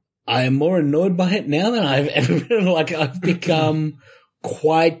annoyed by it now than I've ever been. Like, I've become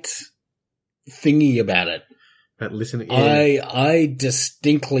quite thingy about it. About listening. Yeah. I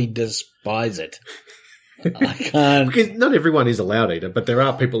distinctly despise it. I can't. Because not everyone is a loud eater, but there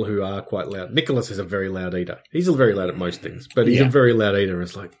are people who are quite loud. Nicholas is a very loud eater. He's very loud at most things, but he's a very loud eater.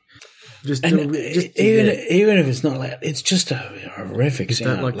 It's like, even if it's not loud, it's just a horrific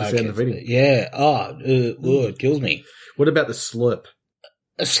sound. Don't like the sound of eating. Yeah. It kills me. What about the slurp?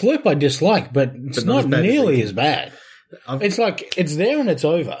 A slurp I dislike, but it's not nearly as bad. It's like, it's there and it's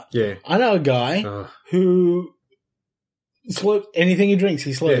over. Yeah. I know a guy who slurps anything he drinks.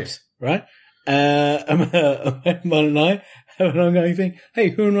 He slurps, right? Amanda and I have an ongoing thing. Hey,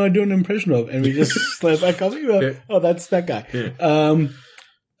 who am I doing an impression of? And we just slurp our coffee. Well, oh, that's that guy. Yeah.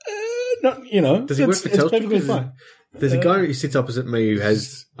 Does he work for Telstra? perfectly fine. There's a guy who sits opposite me who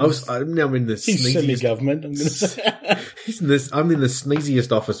has. I'm in the He's sneeziest. semi-government. I'm going to say. I'm in the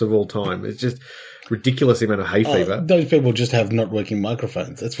sneeziest office of all time. It's just ridiculous amount of hay fever. Those people just have not working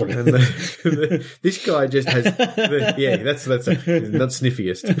microphones. That's what it is. This guy just has. That's not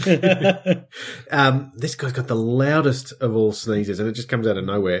sniffiest. This guy's got the loudest of all sneezes, and it just comes out of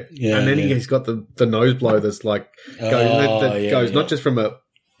nowhere. Yeah, and then he's got the nose blow that's like goes not just from a.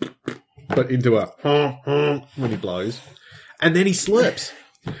 But into a when he blows, and then he slurps,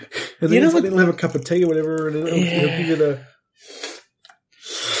 and then he'll have a cup of tea or whatever, and he'll give you the.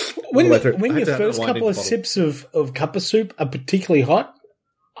 When your first couple of sips of cup of soup are particularly hot,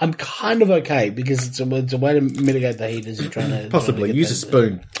 I'm kind of okay because it's a way to mitigate the heat as you're trying to possibly use a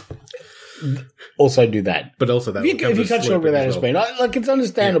spoon. Also do that, but also that if you cut short without a spoon, it's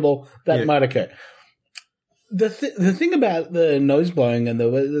understandable that might occur. The thing about the nose blowing and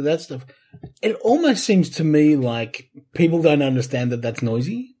that stuff, it almost seems to me like people don't understand that that's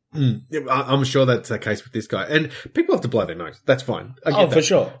noisy. I'm sure that's the case with this guy. And people have to blow their nose. That's fine. I get that. For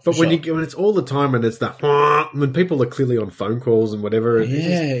sure. But when it's all the time and it's that, when people are clearly on phone calls and whatever,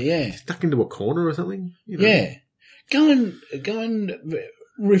 it's stuck into a corner or something. Yeah. Go and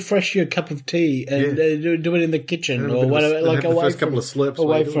refresh your cup of tea and do it in the kitchen or whatever, like away couple of slurps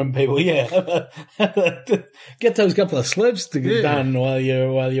away from people. Yeah, get those couple of slurps to get done while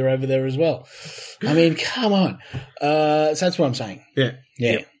you're over there as well. I mean, come on. So that's what I'm saying.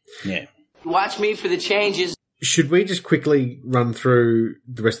 Yeah. Watch me for the changes. Should we just quickly run through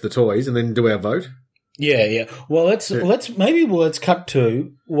the rest of the toys and then do our vote? Yeah. Well, let's cut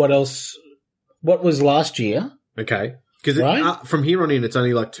to what else. What was last year? Okay. Because from here on in, it's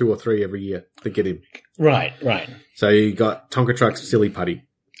only like 2 or 3 every year that get in. Right. So you got Tonka Truck's Silly Putty.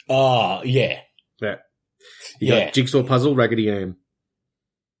 Oh, yeah. Yeah. You got Jigsaw Puzzle, Raggedy Ann.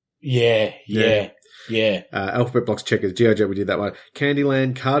 Yeah. Alphabet Box Checkers, G.I. Joe, we did that one.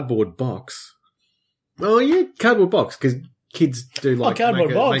 Candyland Cardboard Box. Oh, yeah, Cardboard Box, because kids do like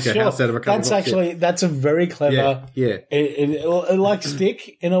make a house out of a cardboard box. That's a very clever. Yeah. It like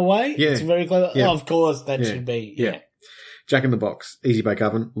stick in a way. Yeah. It's very clever. Yeah. Oh, of course, that should be. Yeah. Jack in the Box, Easy Bake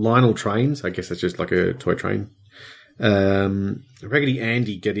Oven, Lionel Trains. I guess that's just like a toy train. Raggedy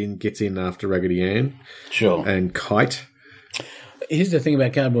Andy gets in after Raggedy Ann. Sure. And Kite. Here's the thing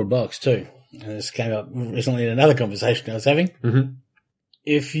about Cardboard Box too. And this came up recently in another conversation I was having. Mm-hmm.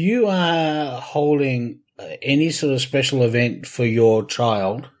 If you are holding any sort of special event for your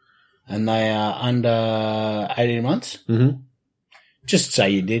child and they are under 18 months, just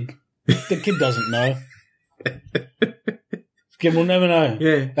say you did. The kid doesn't know. Kid will never know.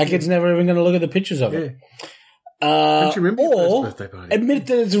 Yeah. That kid's never even going to look at the pictures of it. Don't you remember your first birthday party? Admit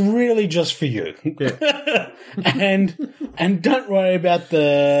that it's really just for you. Yeah. and don't worry about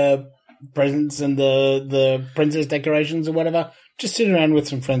the presents and the princess decorations or whatever. Just sit around with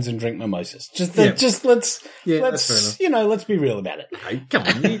some friends and drink mimosas. Let's let's be real about it. Hey, come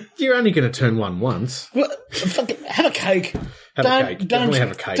on, you're only going to turn one once. Well, have a cake. Definitely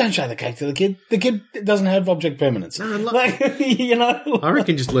have a cake. Don't show the cake to the kid. The kid doesn't have object permanence. No, I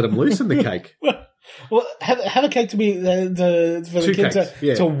reckon just let him loose in the cake. Well, have a cake to be for the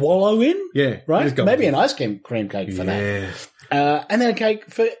kid to wallow in. Yeah, right. Maybe an ice cream cake for that. And then a cake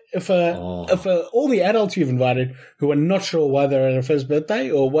for all the adults you've invited who are not sure why they're at their first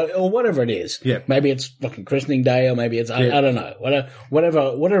birthday or whatever it is. Yeah. Maybe it's fucking christening day or maybe it's, I don't know,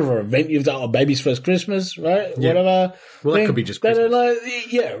 whatever event you've done, or baby's first Christmas, right? Yeah. Whatever. Well, that could be just Christmas.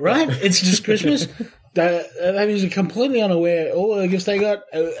 Right? It's just Christmas. Babies are completely unaware. All the gifts they got,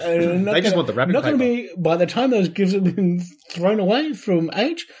 they just want the wrapping paper. Not going to be, by the time those gifts have been thrown away from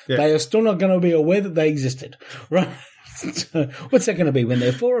age, they are still not going to be aware that they existed, right? So what's that going to be when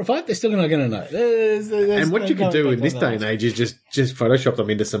they're 4 or 5? They're still not going to know. And what you can do in this day and age is just Photoshop them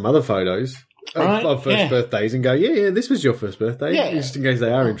into some other photos of first birthdays and go, this was your first birthday, just in case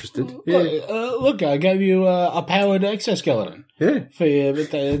they are interested. Look, I gave you a powered exoskeleton. For your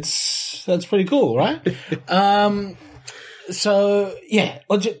birthday. That's pretty cool, right? So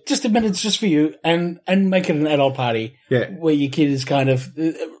just admit it's just for you, and make it an adult party, where your kid is kind of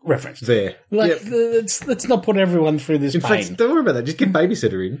referenced there. Let's not put everyone through this pain. In fact, don't worry about that. Just get a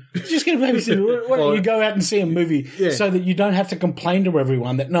babysitter in. Just get a babysitter. Why don't you go out and see a movie so that you don't have to complain to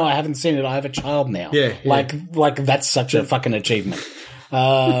everyone that no, I haven't seen it. I have a child now. Like that's such a fucking achievement.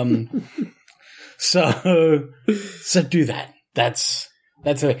 So do that. That's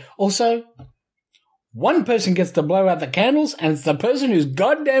it. Also, one person gets to blow out the candles, and it's the person whose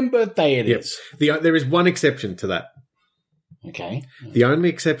goddamn birthday it is. There is one exception to that. Okay. The only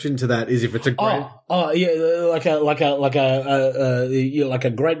exception to that is if it's a like a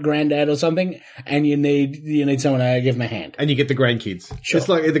great granddad or something, and you need someone to give them a hand, and you get the grandkids. Sure. It's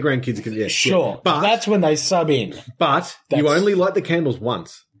like the grandkids can sure, but that's when they sub in. But you only light the candles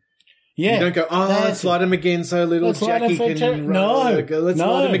once. Yeah, you don't go. Let's light them again so little Jackie can. Let's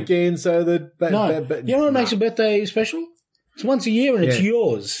light them again so that. You know what makes a birthday special? It's once a year and it's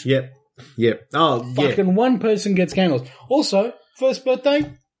yours. Yep. Yep. Fucking one person gets candles. Also, first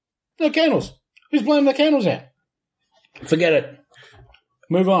birthday, no candles. Who's blowing the candles out? Forget it.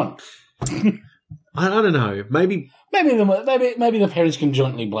 Move on. I don't know. Maybe the parents can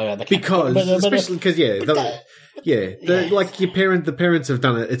jointly blow out the candles. Especially because the parents have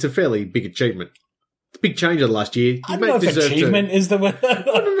done it. It's a fairly big achievement. It's a big change of the last year. I don't know if achievement is the word.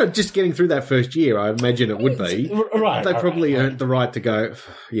 No, just getting through that first year, I imagine it would be. Right. They probably earned the right to go,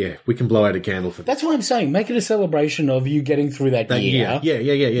 we can blow out a candle for this. That's what I'm saying. Make it a celebration of you getting through that year.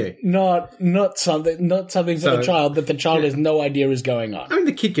 Yeah. Not something for the child that the child has no idea is going on. I mean,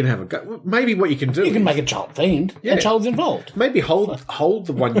 the kid can have a go. Maybe what you can do. You can make a child themed. Yeah. The child's involved. Maybe hold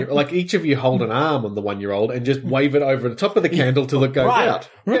the 1 year, like each of you hold an arm on the 1 year old and just wave it over the top of the candle till it goes out.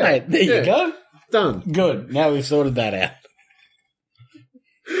 Right. There you go. Done. Good. Now we've sorted that out.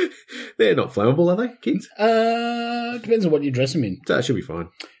 They're not flammable, are they, kids? Depends on what you dress them in. That should be fine.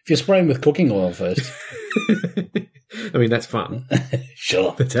 If you spray them with cooking oil first. I mean, that's fun.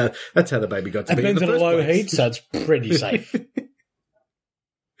 Sure. That's how the baby got to be in the depends first on low place. heat, so it's pretty safe.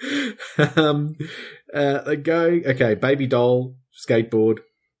 Baby doll, skateboard,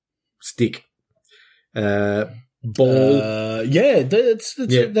 stick, ball. That's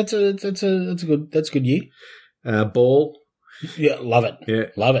a good year. Ball. Yeah, love it. Yeah,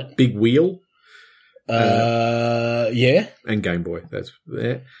 love it. Big wheel. Yeah. And Game Boy. That's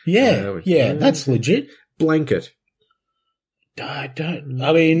there. Yeah, that's legit. Blanket. I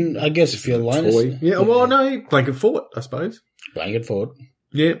mean, I guess if you're Linus. Toy. Yeah, well, no, blanket fort, I suppose. Blanket fort.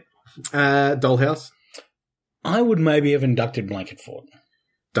 Yeah. Dollhouse. I would maybe have inducted Blanket Fort.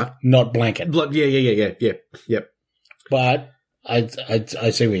 Not blanket. Yeah. Yep. But I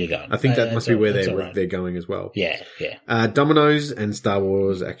see where you're going. I think that must be where they're going as well. Yeah. Dominoes and Star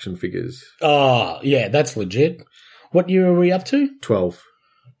Wars action figures. Oh, yeah, that's legit. What year are we up to? 12.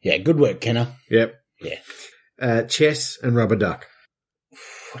 Yeah, good work, Kenner. Yep. Yeah. Chess and rubber duck.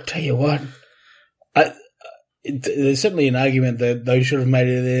 I'll tell you what. There's certainly an argument that they should have made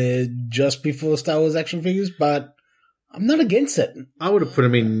it there just before Star Wars action figures, but I'm not against it. I would have put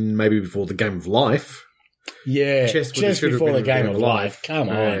them in maybe before the Game of Life. Yeah, just before the Game of Life. Come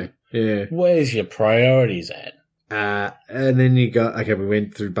on. Yeah. Where's your priorities at? And then you got, we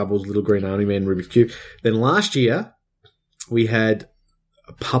went through Bubbles, Little Green Army Man, Rubik's Cube. Then last year, we had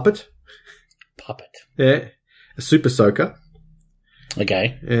a puppet. Yeah. A Super Soaker.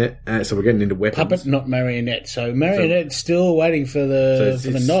 Okay. Yeah. So we're getting into weapons. Puppet, not marionette. So marionette's still waiting for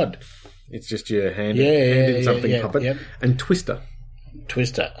the nod. It's just your hand in something puppet. Yep. And Twister.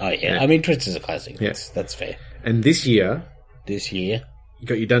 Oh, yeah. I mean, Twister's a classic. Yeah. That's fair. And this year, you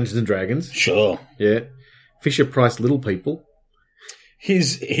got your Dungeons and Dragons. Sure. Yeah. Fisher Price Little People.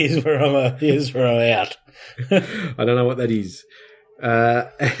 Here's where I'm out. I don't know what that is. We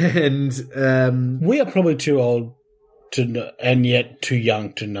are probably too old to know, and yet too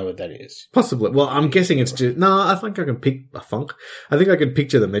young to know what that is. Possibly. Well, I'm guessing it's just... No, I think I can pick a funk. I think I can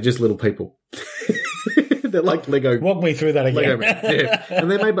picture them. They're just little people. They're like Lego. Walk me through that again. Lego Man. Yeah. And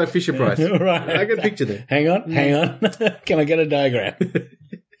they're made by Fisher Price. Right. I can picture them. Hang on. Can I get a diagram?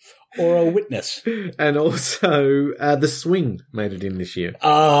 Or a witness? And also, the Swing made it in this year.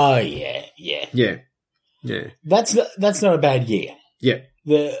 Oh, yeah. Yeah. That's not a bad year. Yeah.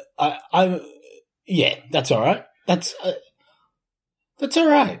 That's all right. That's all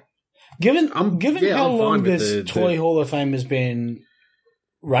right. Given how long this Toy Hall of Fame has been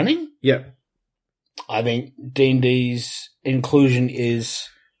running, I think D&D's inclusion is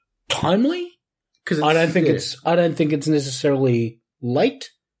timely. I don't think it's necessarily late.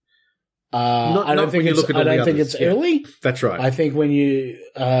 I don't think it's early. That's right. I think when you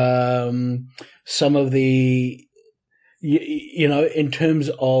some of the in terms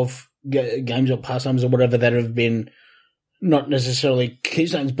of games or pastimes or whatever that have been not necessarily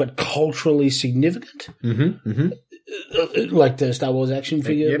keystones but culturally significant, like the Star Wars action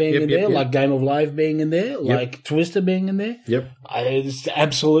figure being in there, like Game of Life being in there, like Twister being in there. It's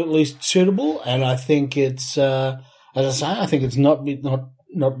absolutely suitable, and I think it's as I say, I think it's not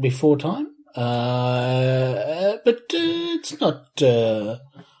before time, but it's not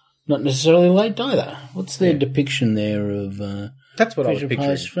not necessarily late either. What's their depiction there of That's what I was Fisher picturing.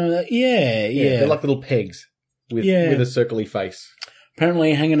 Price from that? Yeah. They're like little pegs with a circly face.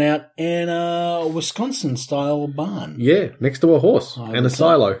 Apparently hanging out in a Wisconsin-style barn. Yeah, next to a horse and a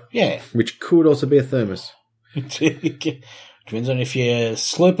silo. Yeah. Which could also be a thermos. Depends on if you're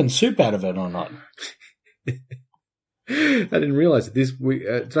slurping soup out of it or not. I didn't realise that this.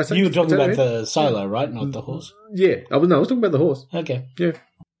 Did I say You were talking about the silo, right? Not the horse. Yeah, I was talking about the horse. Okay. Yeah.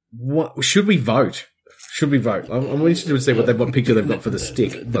 What should we vote? I'm interested to see what picture they've got for the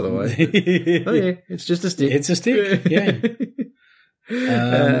stick. By the way, oh yeah, it's just a stick. It's a stick. Yeah.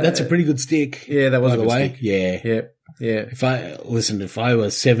 That's a pretty good stick. Yeah, that was by a the good way. stick. Yeah. Yeah. If I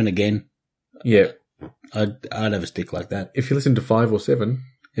was 7 again, Yeah. I'd have a stick like that. If you listen to 5 or 7.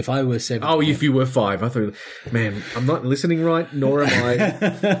 If I were 7. Oh, if you were 5. I thought, man, I'm not listening right, nor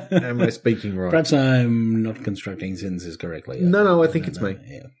am I speaking right. Perhaps I'm not constructing sentences correctly. No, I think it's me.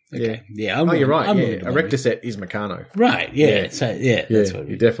 Yeah. Okay. Yeah. I'm You're right. I'm Yeah. willing to Erector set is Meccano. Right. Yeah. Yeah. So, that's what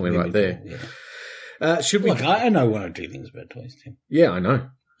you're definitely right there. Yeah. Should we? Look, I know 1 or 2 things about toys, Tim. Yeah, I know.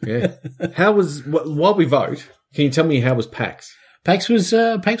 Yeah. While we vote, can you tell me how was PAX? PAX was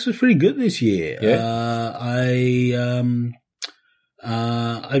pretty good this year. Yeah. I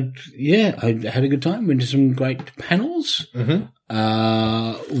had a good time. Went to some great panels.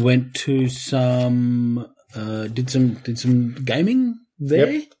 Mm-hmm. Went to some, did some gaming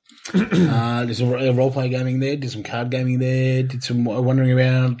there. Yep. Did some role play gaming there. Did some card gaming there. Did some wandering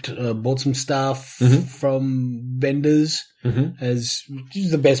around. Bought some stuff from vendors. As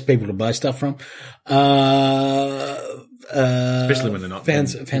the best people to buy stuff from. Especially when they're not.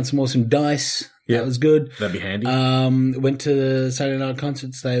 Found some awesome dice. Yeah. That was good. That'd be handy. Went to the Saturday night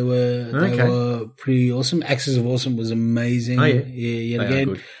concerts. They were pretty awesome. Axis of Awesome was amazing. Oh, yeah. Yet They again.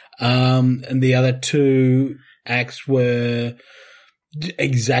 are good. And the other 2 acts were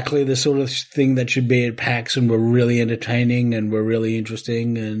exactly the sort of thing that should be at PAX and were really entertaining and were really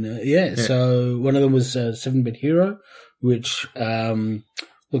interesting. And so one of them was 7-Bit Hero, which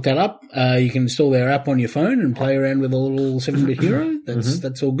look that up. You can install their app on your phone and play around with a little 7-Bit Hero.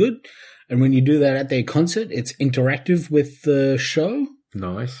 That's all good. And when you do that at their concert, it's interactive with the show.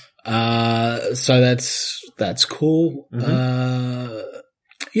 Nice. So that's cool.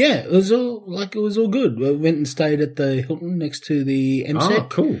 It was all good. We went and stayed at the Hilton next to the MSEC. Oh,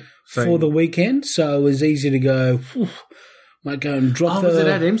 cool. For the weekend, so it was easy to go. Might go and drop. Was it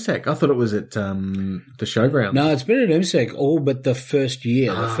at MSEC? I thought it was at the Showgrounds. No, it's been at MSEC all but the first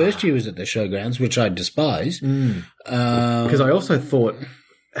year. The first year was at the Showgrounds, which I despise. Because I also thought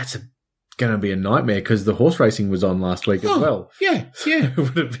that's going to be a nightmare because the horse racing was on last week as well. Yeah. It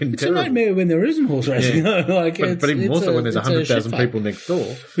would have been It's terrible. a nightmare when there isn't horse racing. But even more so when there's 100,000 people next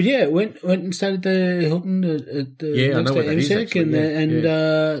door. But yeah, went and stayed at the Hilton at the I know what that is, MSEC, actually, and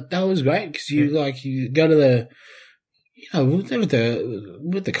that was great because you go to the. With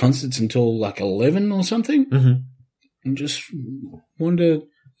the concerts until like 11 or something, and just wander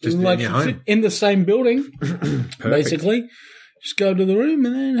in the same building, basically. Just go to the room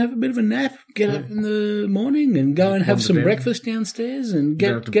and then have a bit of a nap, get up in the morning and go and have some breakfast downstairs and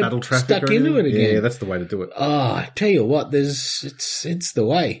get stuck into it again. Yeah, that's the way to do it. Oh, I tell you what, it's the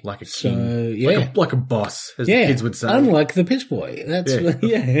way. Like a king. Like a boss, as the kids would say. Unlike the piss boy. That's a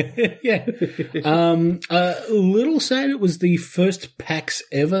little sad it was the first PAX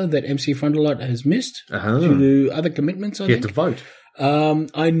ever that MC Frontalot has missed due to other commitments, I think. He had to vote.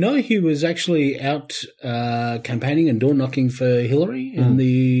 I know he was actually out campaigning and door knocking for Hillary in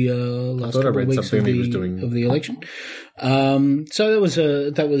the last couple of weeks of the election. So that was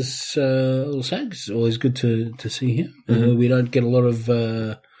a little sad. It's always good to see him. We don't get a lot of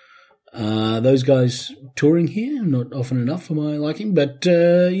those guys touring here, not often enough for my liking. But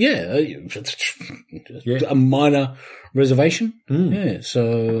a minor reservation.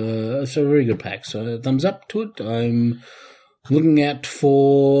 So it's a very good pack. So thumbs up to it. I'm looking out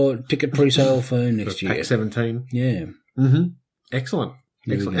for ticket pre-sale for next year. Pack 17. Yeah. Excellent.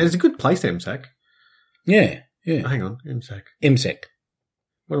 And it's a good place, MSAC. Yeah. Hang on, MSAC. MSEC.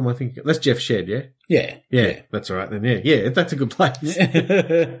 What am I thinking? That's Jeff Shedd, yeah? Yeah. That's all right then. Yeah, that's a good place.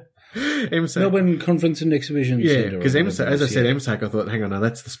 MSAC. Melbourne Conference and Exhibition Centre. Yeah, because MSAC, as I said, MSAC, I thought, hang on, no,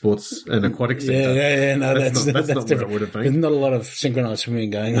 that's the Sports and Aquatic Centre. Yeah, no, that's not different. where it would have been. There's not a lot of synchronised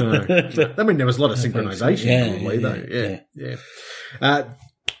swimming going on. No. I mean, there was a lot of synchronisation probably, though. Yeah.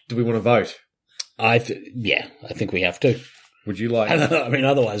 Do we want to vote? I think we have to. Would you like... I mean,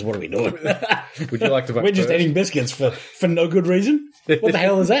 otherwise, what are we doing? Would you like to vote We're just first? eating biscuits for no good reason? What the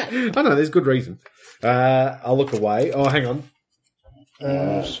hell is that? Oh, no, there's good reason. I'll look away. Oh, hang on.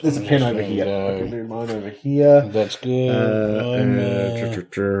 There's a pen over here. I can do mine over here. That's good.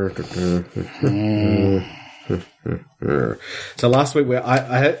 So last week,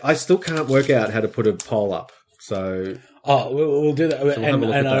 I still can't work out how to put a poll up. So we'll do that. So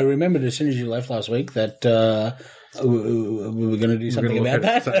we'll and I remembered as soon as you left last week that we were going to do something about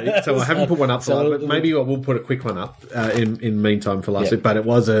that. So I haven't put one up for that, but maybe we'll put a quick one up in meantime for last week. But it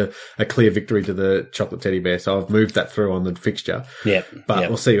was a clear victory to the chocolate teddy bear, so I've moved that through on the fixture. Yeah, but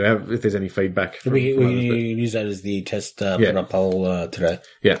we'll see if there's any feedback. We can use that as the test put up poll today.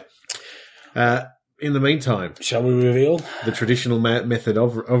 Yeah. In the meantime, shall we reveal the traditional method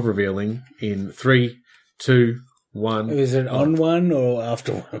of revealing in 3, 2, 1? Is it on one or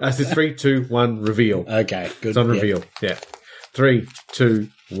after one? That's 3, 2, 1, reveal. Okay, good. It's on reveal. Yeah. 3, 2,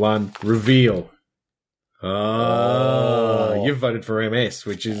 1, reveal. Oh, you've voted for MS,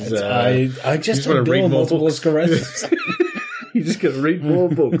 which is I just want to read multiple sclerosis. You just got to read more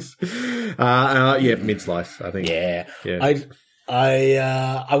books. Mid slice, I think. Yeah.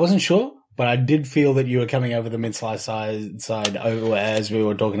 I wasn't sure. But I did feel that you were coming over the mid-slice side as we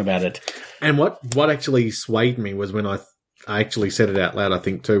were talking about it. And what actually swayed me was when I actually said it out loud, I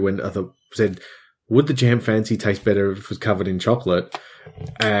think, too, when I said, would the jam fancy taste better if it was covered in chocolate?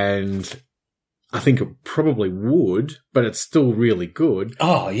 And I think it probably would, but it's still really good.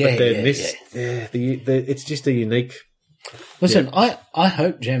 Oh, yeah, it's just a unique... Listen, I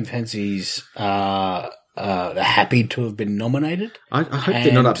hope jam fancies are... happy to have been nominated. I hope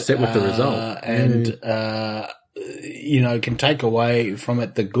they're not upset with the result. Can take away from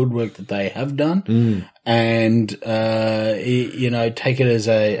it the good work that they have done and, take it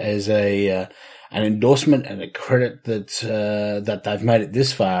as an endorsement and a credit that they've made it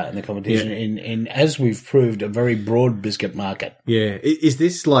this far in the competition in, as we've proved, a very broad biscuit market. Yeah. Is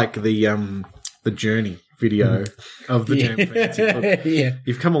this like the journey video of the Jam Fancy?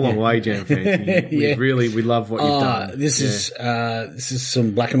 You've come a long way, Jam Fancy. We love what you've done. This is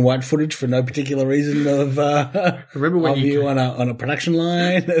some black and white footage for no particular reason of remember when you on a production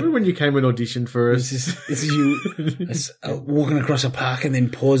line. Remember when you came and auditioned for us? This is you walking across a park and then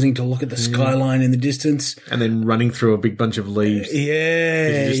pausing to look at the skyline in the distance, and then running through a big bunch of leaves.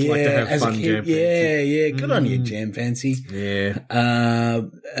 Yeah, you just like to have fun, Jam Fancy. Yeah. Good on you, Jam Fancy. Yeah.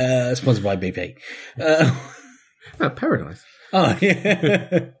 Sponsored by BP. Paradise. Oh,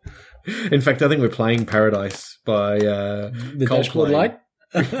 yeah. In fact, I think we're playing Paradise by the Dashboard Light.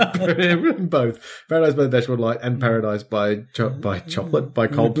 Both Paradise by the Dashboard Light and Paradise by Chocolate by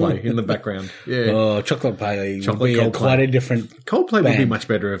Coldplay in the background. Yeah. Oh, Chocolate Coldplay. Quite a different. Coldplay would be much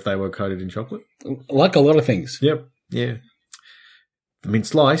better if they were coated in chocolate. Like a lot of things. Yep. Yeah. The mint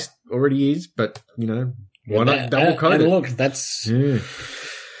slice already is, but why not double coat it? And look, that's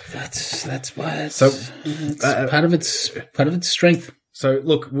why it's part of its strength. So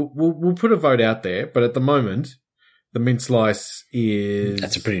look, we'll put a vote out there, but at the moment, the mint slice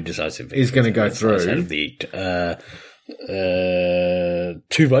that's a pretty decisive. Is going to go through out of the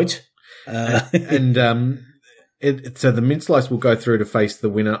 2 votes, so the mint slice will go through to face the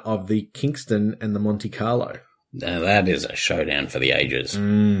winner of the Kingston and the Monte Carlo. Now that is a showdown for the ages.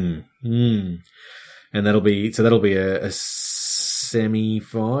 And that'll be a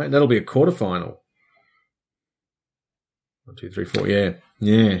semi-final. That'll be a quarterfinal. 1, 2, 3, 4.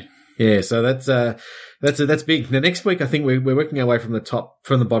 Yeah. So that's big. Now next week, I think we're working our way from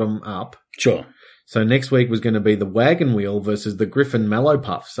the bottom up. Sure. So next week was going to be the Wagon Wheel versus the Griffin Mallow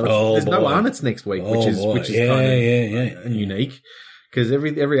Puff. So there's no Arnott's next week, which is kind of unique because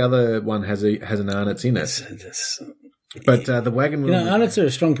every other one has an Arnott's in it. But the Wagon Wheel, Arnott's are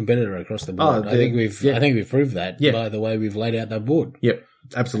a strong competitor across the board. I think we've proved that by the way we've laid out that board. Yep,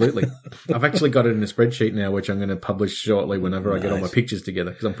 absolutely. I've actually got it in a spreadsheet now, which I'm going to publish shortly whenever I get all my pictures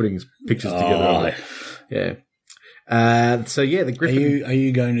together because I'm putting pictures together. Yeah. The Griffin. Are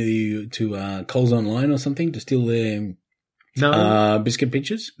you going to Coles Online or something to steal their biscuit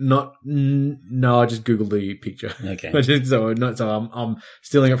pictures? No, I just googled the picture. Okay. So I'm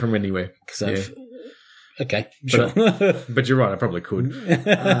stealing it from anywhere. Okay, sure. But you're right, I probably could.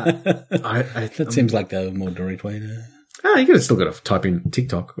 That seems like the more direct way to... you still got to type in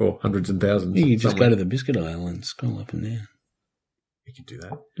TikTok or hundreds and thousands. You just go to the biscuit aisle and scroll up and down. You can do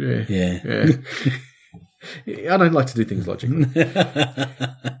that. Yeah. I don't like to do things logically.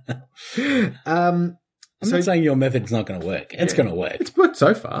 I'm not saying your method's not going to work. It's going to work. It's worked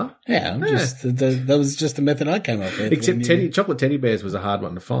so far. Yeah, that was just the method I came up with. Except chocolate teddy bears was a hard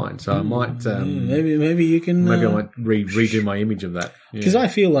one to find, so I might maybe you can I might redo my image of that because I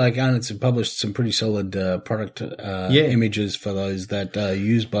feel like Arnott's have published some pretty solid product images for those that are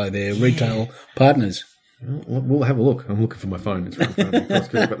used by their retail partners. We'll have a look. I'm looking for my phone. It's right in front of me.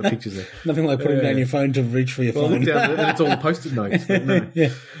 I've got the pictures there. Nothing like putting down your phone to reach for your phone. Look down there, it's all the post-it notes. But no.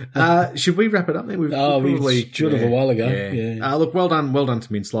 Yeah. Should we wrap it up then? We should have a while ago. Yeah. Look, well done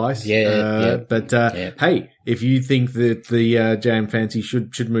to Mint Slice. But Yeah. hey, if you think that the Jam Fancy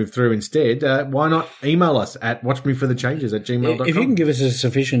should move through instead, why not email us at watchmeforthechanges@gmail.com. If you can give us a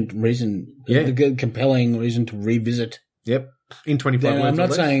sufficient reason, a compelling reason to revisit. Yep. In 25 words. I'm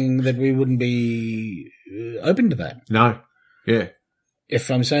not saying that we wouldn't be open to that. No. Yeah. If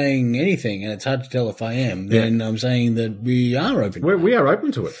I'm saying anything, and it's hard to tell if I am, then I'm saying that we are open. We are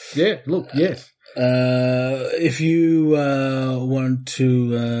open to it. Yeah. Look, yes. If you want to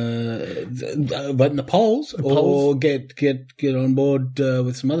vote in the polls or get on board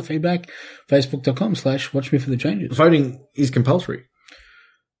with some other feedback, facebook.com/watchmeforthechanges. Voting is compulsory.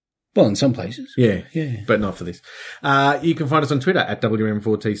 Well, in some places. Yeah. But not for this. You can find us on Twitter at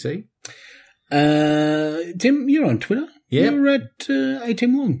WM4TC. Tim, you're on Twitter. Yep. You're at A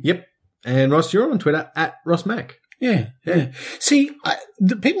Tim Long. Yep. And Ross, you're on Twitter at RossMac. Yeah. See,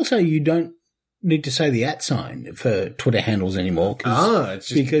 the people say you don't need to say the @ sign for Twitter handles anymore. It's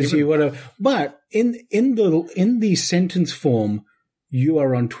just because you want to. But in the sentence form, you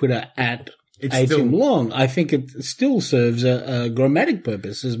are on Twitter at A Tim Long. I think it still serves a grammatic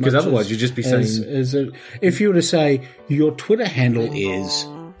purpose as much. Because otherwise, you'd just be saying. If you were to say your Twitter handle is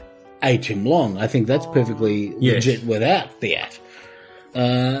A Tim Long, I think that's perfectly legit without the @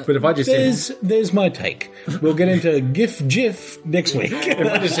 but if I just there's my take. We'll get into GIF next week. If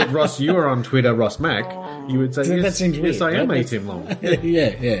I just said, Ross, you are on Twitter, Ross Mac, you would say, yes, that seems weird, yes, I am A Tim Long.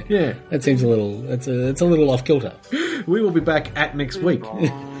 Yeah. That seems a little off kilter. We will be back at next week.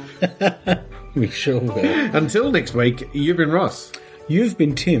 We sure will. Until next week, you've been Ross. You've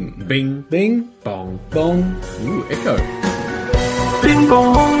been Tim. Bing. Bing. Bong. Bong. Ooh, echo. Bing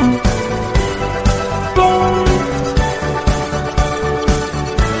bong. Bong.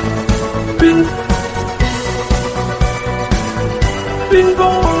 Bing. Bing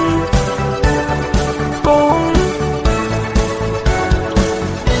bong. Bong.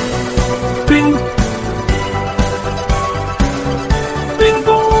 Bing. Bing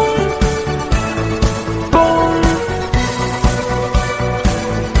bong. Bong.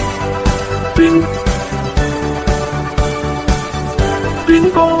 Bing. Bing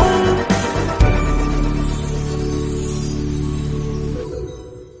bong.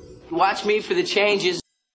 Watch me for the changes.